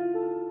liberty.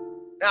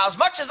 Now, as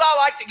much as I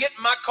like to get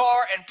in my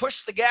car and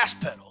push the gas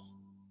pedal,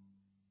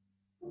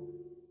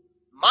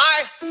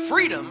 my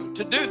freedom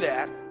to do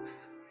that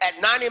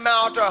at 90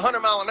 miles to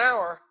 100 miles an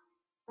hour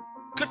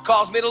could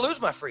cause me to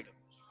lose my freedom.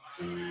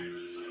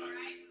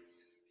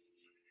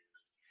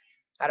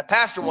 I had a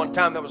pastor one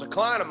time that was a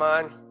client of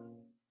mine.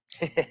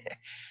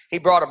 He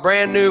brought a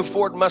brand new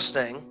Ford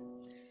Mustang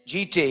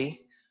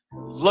GT,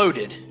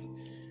 loaded,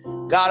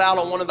 got out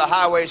on one of the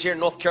highways here in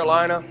North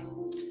Carolina,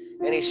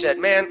 and he said,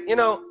 "Man, you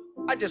know,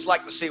 I'd just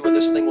like to see what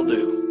this thing will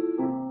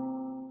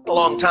do." A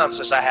long time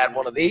since I had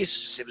one of these,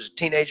 since he was a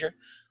teenager.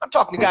 I'm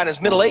talking to a guy in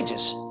his middle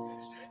ages.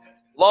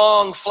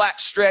 Long,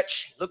 flat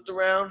stretch, looked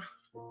around.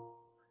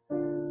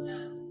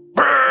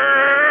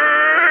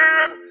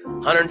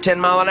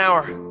 110 mile an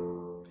hour.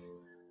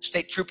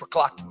 State trooper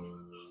clocked him.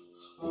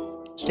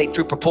 State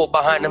trooper pulled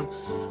behind him,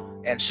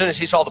 and as soon as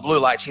he saw the blue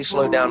lights, he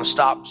slowed down and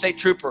stopped. State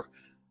trooper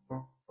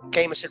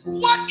came and said,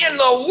 "What in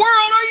the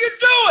world are you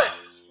doing?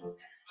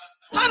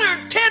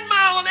 110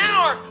 mile an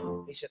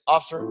hour." He said,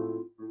 "Officer,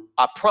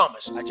 I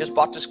promise, I just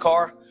bought this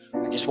car.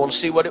 I just want to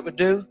see what it would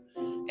do.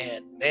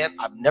 And man,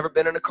 I've never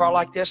been in a car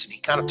like this." And he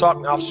kind of talked,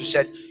 and the officer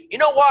said, "You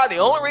know why? The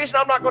only reason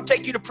I'm not going to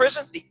take you to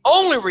prison, the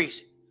only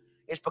reason,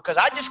 is because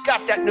I just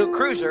got that new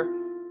cruiser,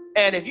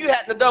 and if you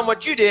hadn't have done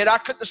what you did, I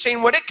couldn't have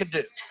seen what it could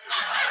do."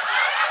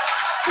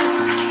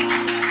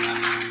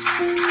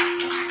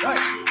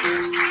 Right.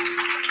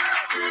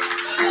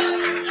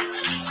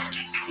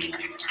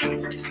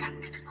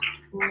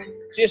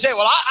 So you say,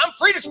 "Well, I'm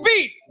free to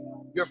speed."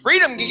 Your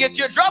freedom can get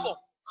you in trouble.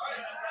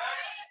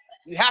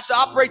 You have to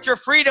operate your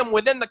freedom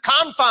within the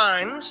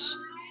confines,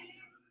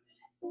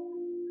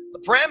 the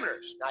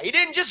parameters. Now, he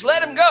didn't just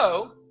let him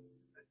go.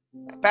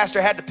 The pastor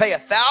had to pay a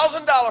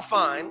 $1,000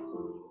 fine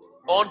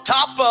on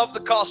top of the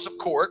cost of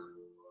court,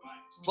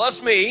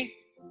 plus me.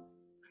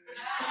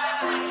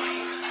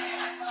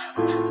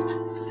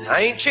 And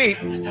I ain't cheap.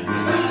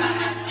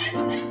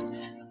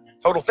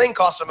 Total thing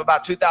cost him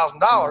about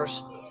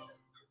 $2,000.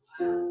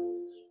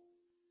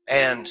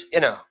 And, you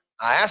know,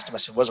 I asked him, I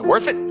said, "Was it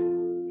worth it?"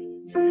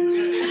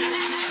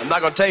 I'm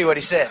not going to tell you what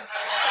he said.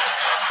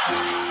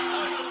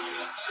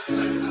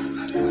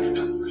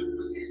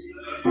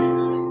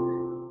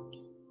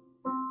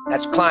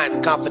 That's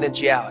client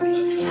confidentiality.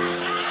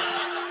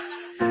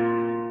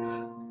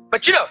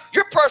 But you know,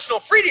 your personal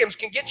freedoms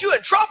can get you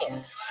in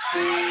trouble.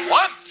 "Well,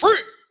 I'm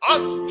free.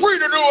 I'm free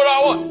to do what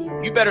I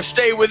want." You better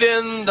stay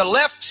within the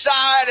left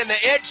side and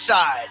the edge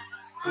side.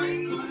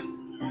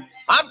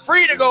 I'm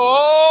free to go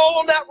all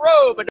on that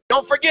road, but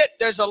don't forget,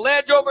 there's a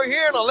ledge over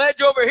here and a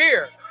ledge over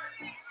here.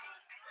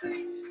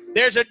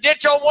 There's a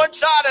ditch on one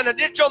side and a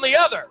ditch on the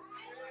other.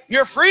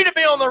 You're free to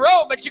be on the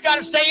road, but you got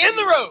to stay in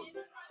the road.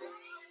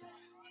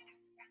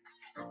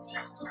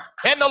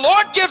 And the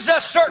Lord gives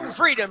us certain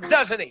freedoms,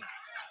 doesn't he?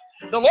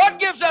 The Lord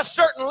gives us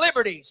certain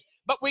liberties,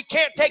 but we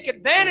can't take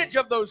advantage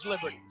of those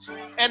liberties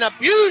and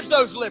abuse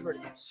those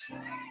liberties.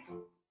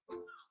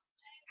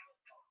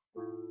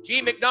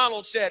 G.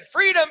 MacDonald said,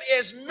 freedom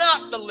is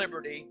not the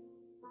liberty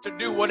to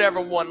do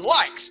whatever one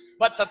likes,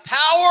 but the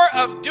power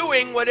of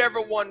doing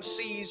whatever one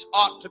sees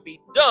ought to be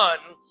done,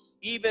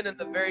 even in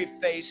the very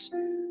face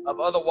of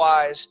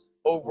otherwise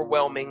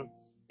overwhelming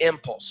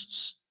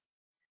impulses.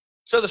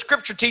 So the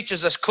scripture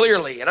teaches us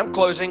clearly, and I'm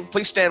closing,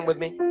 please stand with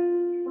me,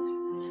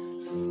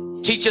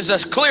 teaches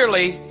us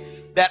clearly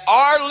that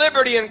our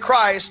liberty in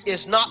Christ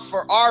is not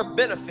for our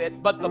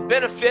benefit, but the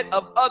benefit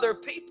of other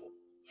people.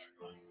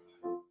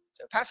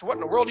 So, Pastor, what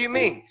in the world do you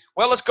mean?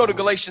 Well, let's go to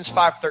Galatians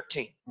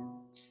 5:13.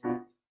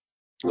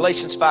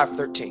 Galatians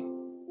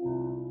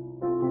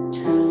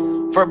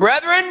 5:13. For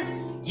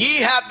brethren, ye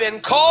have been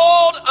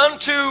called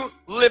unto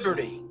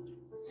liberty.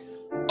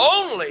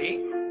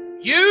 Only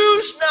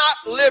use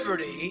not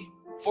liberty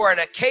for an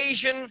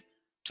occasion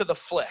to the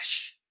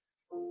flesh,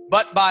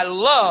 but by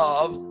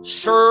love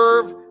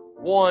serve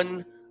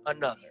one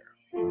another.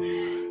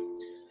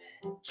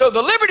 So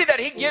the liberty that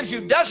he gives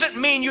you doesn't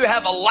mean you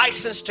have a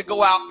license to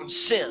go out and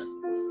sin.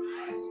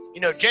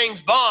 You know,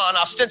 James Bond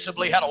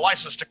ostensibly had a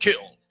license to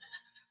kill.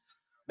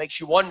 Makes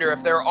you wonder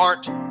if there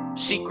aren't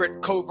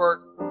secret,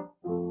 covert,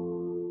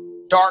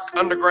 dark,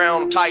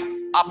 underground type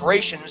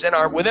operations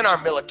within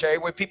our military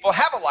where people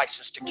have a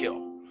license to kill.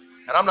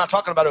 And I'm not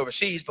talking about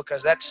overseas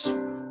because that's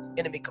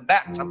enemy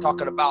combatants. I'm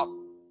talking about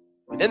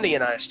within the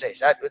United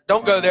States.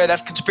 Don't go there,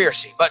 that's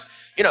conspiracy. But,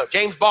 you know,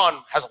 James Bond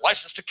has a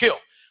license to kill.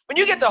 When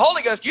you get the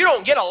Holy Ghost, you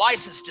don't get a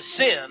license to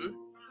sin.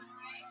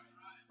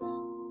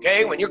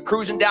 Okay, when you're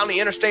cruising down the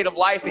interstate of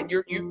life and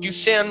you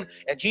sin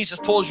and Jesus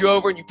pulls you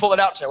over and you pull it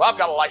out and say, well, I've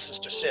got a license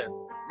to sin.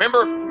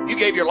 Remember, you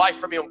gave your life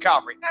for me on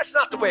Calvary. That's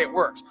not the way it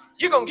works.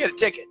 You're going to get a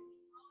ticket.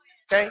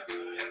 Okay?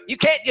 You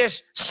can't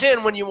just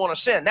sin when you want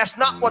to sin. That's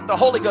not what the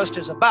Holy Ghost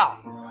is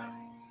about.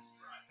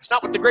 That's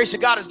not what the grace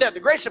of God is there. The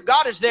grace of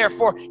God is there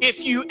for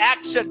if you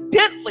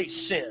accidentally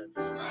sin,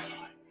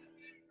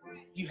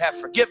 you have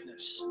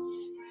forgiveness.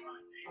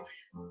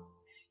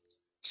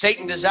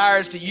 Satan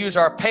desires to use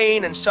our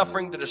pain and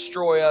suffering to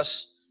destroy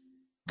us.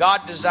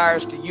 God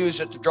desires to use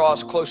it to draw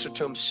us closer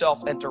to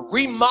himself and to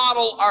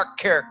remodel our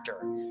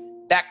character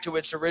back to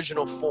its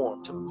original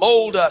form, to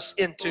mold us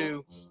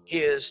into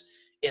his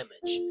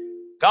image.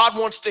 God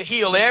wants to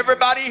heal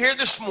everybody here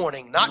this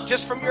morning, not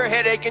just from your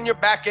headache and your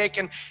backache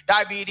and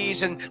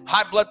diabetes and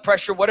high blood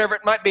pressure, whatever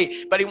it might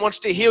be, but he wants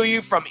to heal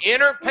you from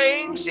inner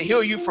pains, to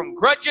heal you from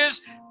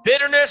grudges,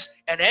 bitterness,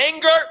 and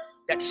anger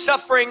that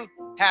suffering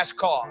has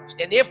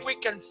caused. And if we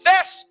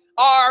confess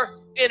our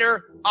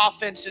inner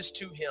offenses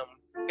to him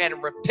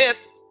and repent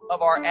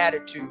of our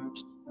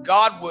attitudes,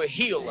 God will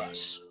heal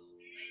us,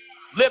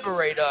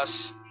 liberate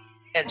us,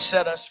 and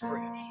set us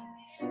free.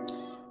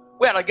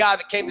 We had a guy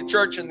that came to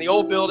church in the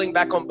old building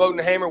back on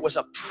Bodenhamer, was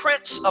a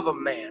prince of a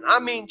man. I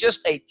mean,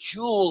 just a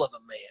jewel of a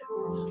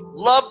man.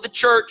 Loved the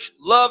church,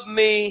 loved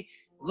me,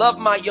 loved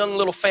my young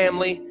little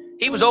family.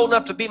 He was old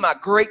enough to be my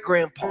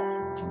great-grandpa.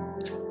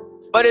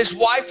 But his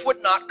wife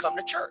would not come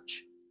to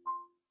church.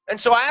 And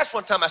so I asked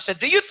one time, I said,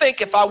 do you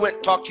think if I went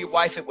and talked to your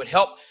wife, it would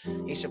help?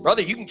 He said,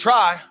 brother, you can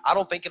try. I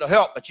don't think it'll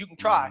help, but you can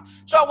try.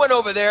 So I went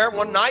over there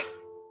one night.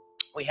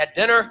 We had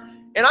dinner,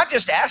 and I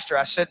just asked her,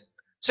 I said,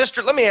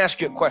 sister, let me ask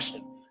you a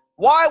question.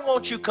 Why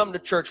won't you come to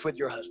church with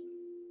your husband?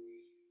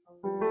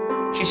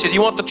 She said,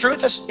 you want the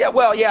truth? I said, yeah,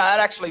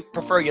 I'd actually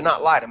prefer you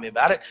not lie to me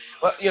about it.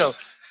 Well, you know,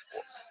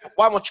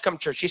 why won't you come to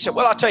church? She said,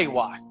 well, I'll tell you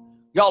why.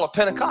 Y'all are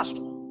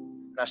Pentecostal.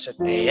 And I said,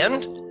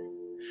 and?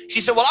 She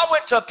said, well, I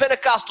went to a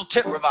Pentecostal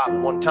tent revival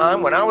one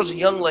time when I was a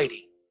young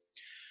lady.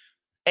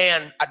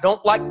 And I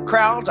don't like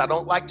crowds. I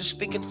don't like to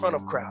speak in front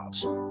of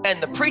crowds.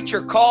 And the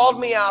preacher called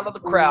me out of the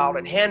crowd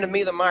and handed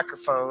me the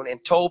microphone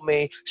and told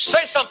me,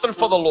 say something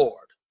for the Lord.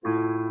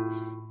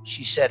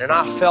 She said, and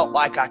I felt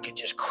like I could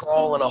just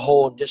crawl in a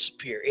hole and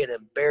disappear. It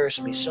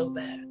embarrassed me so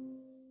bad.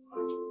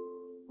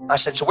 I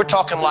said, so we're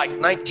talking like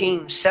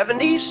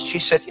 1970s? She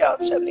said, yeah,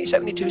 70,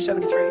 72,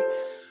 73.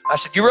 I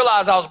said, you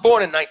realize I was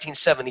born in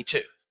 1972?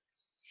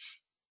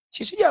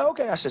 She said, yeah,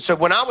 okay. I said, so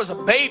when I was a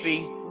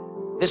baby,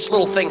 this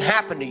little thing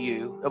happened to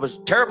you. It was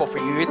terrible for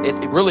you.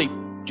 It really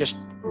just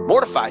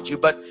mortified you.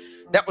 But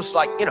that was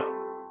like, you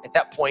know, at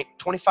that point,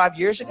 25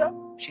 years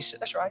ago? She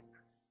said, that's right.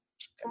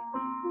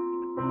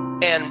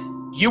 Okay.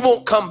 And you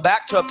won't come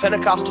back to a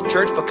Pentecostal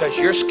church because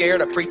you're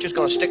scared a preacher's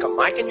going to stick a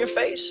mic in your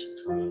face?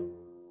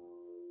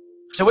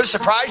 So would it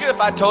surprise you if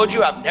I told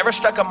you I've never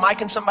stuck a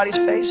mic in somebody's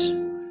face?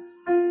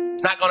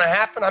 It's not going to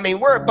happen. I mean,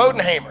 we're at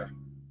Bodenhamer.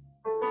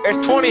 There's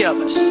 20 of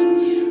us.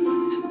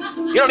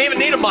 You don't even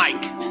need a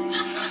mic.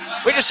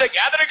 We just say,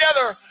 gather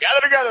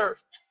together.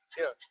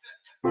 You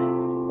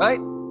know, right?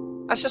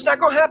 That's just not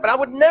going to happen. I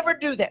would never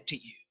do that to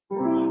you.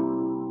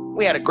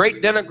 We had a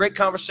great dinner, great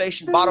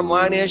conversation. Bottom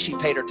line is she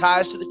paid her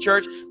tithes to the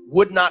church,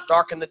 would not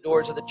darken the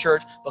doors of the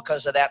church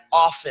because of that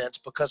offense,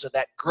 because of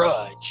that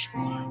grudge.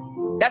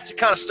 That's the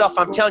kind of stuff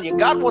I'm telling you.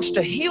 God wants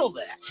to heal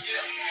that.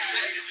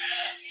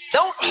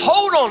 Don't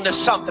hold on to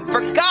something,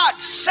 for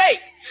God's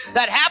sake,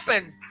 that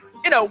happened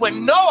You know,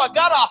 when Noah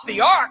got off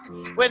the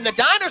ark, when the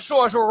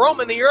dinosaurs were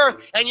roaming the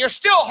earth, and you're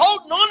still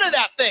holding on to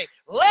that thing,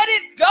 let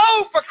it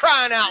go, for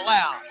crying out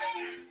loud.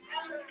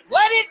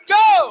 Let it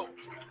go.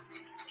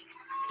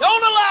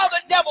 Don't allow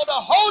the devil to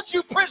hold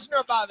you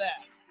prisoner by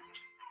that.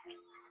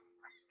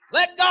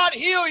 Let God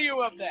heal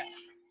you of that.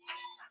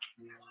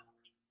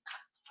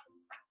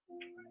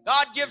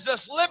 God gives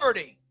us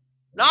liberty,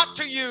 not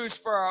to use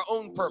for our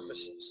own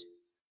purposes,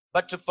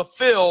 but to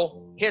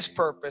fulfill His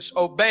purpose,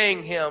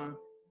 obeying Him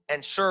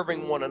and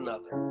serving one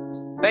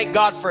another. Thank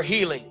God for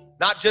healing,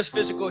 not just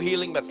physical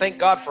healing, but thank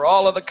God for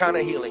all other kind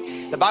of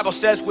healing. The Bible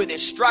says with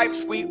His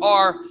stripes we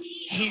are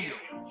healed.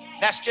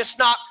 That's just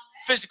not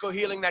physical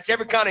healing, that's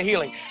every kind of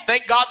healing.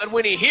 Thank God that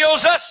when He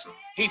heals us,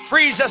 He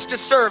frees us to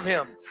serve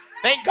Him.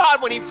 Thank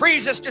God when He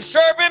frees us to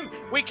serve Him,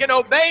 we can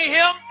obey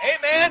Him,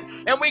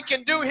 amen, and we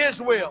can do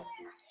His will.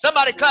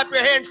 Somebody clap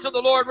your hands to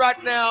the Lord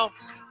right now.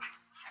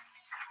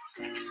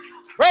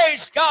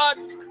 Praise God.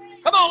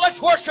 Come on,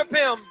 let's worship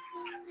Him.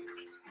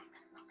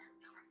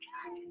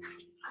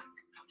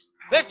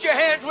 Lift your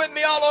hands with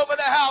me all over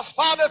the house.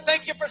 Father,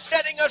 thank you for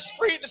setting us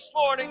free this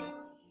morning.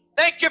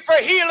 Thank you for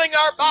healing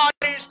our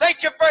bodies.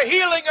 Thank you for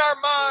healing our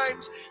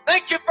minds.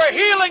 Thank you for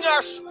healing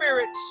our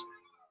spirits.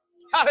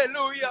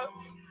 Hallelujah.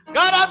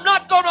 God, I'm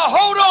not going to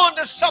hold on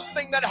to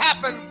something that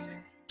happened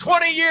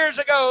 20 years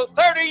ago,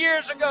 30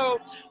 years ago,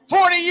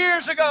 40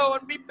 years ago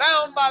and be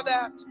bound by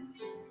that.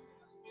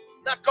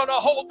 I'm not going to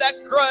hold that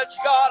grudge,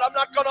 God. I'm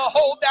not going to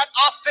hold that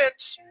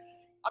offense.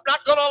 I'm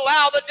not going to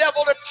allow the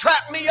devil to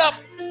trap me up.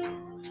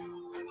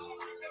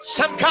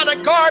 Some kind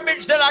of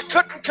garbage that I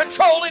couldn't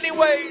control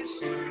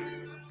anyways.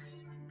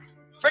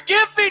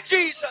 Forgive me,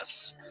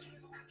 Jesus.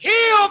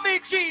 Heal me,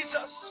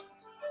 Jesus.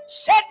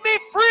 Set me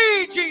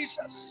free,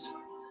 Jesus.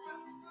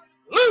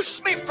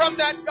 Loose me from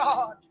that,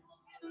 God,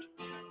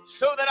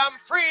 so that I'm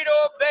free to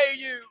obey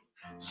you,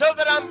 so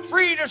that I'm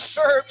free to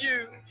serve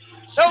you,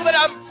 so that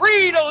I'm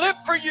free to live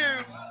for you.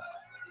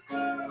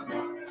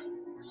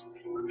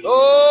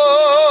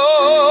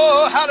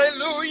 Oh,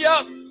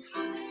 hallelujah.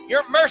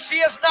 Your mercy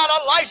is not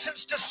a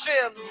license to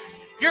sin.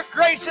 Your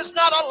grace is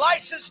not a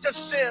license to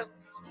sin.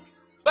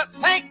 But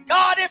thank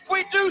God if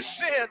we do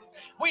sin,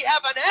 we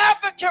have an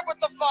advocate with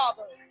the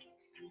Father,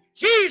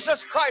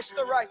 Jesus Christ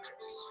the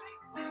righteous.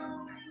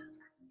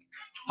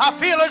 I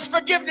feel His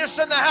forgiveness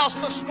in the house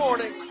this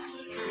morning.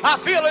 I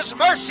feel His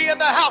mercy in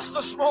the house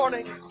this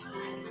morning.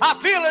 I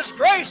feel His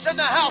grace in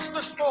the house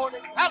this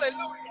morning.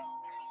 Hallelujah.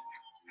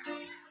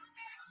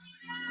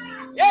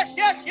 Yes,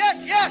 yes,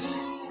 yes,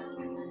 yes.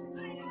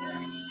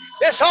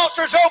 This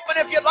altar's open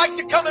if you'd like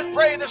to come and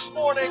pray this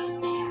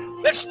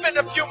morning. Let's spend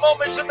a few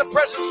moments in the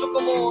presence of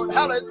the Lord.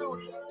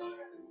 Hallelujah.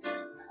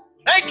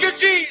 Thank you,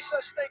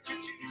 Jesus. Thank you,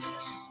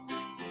 Jesus.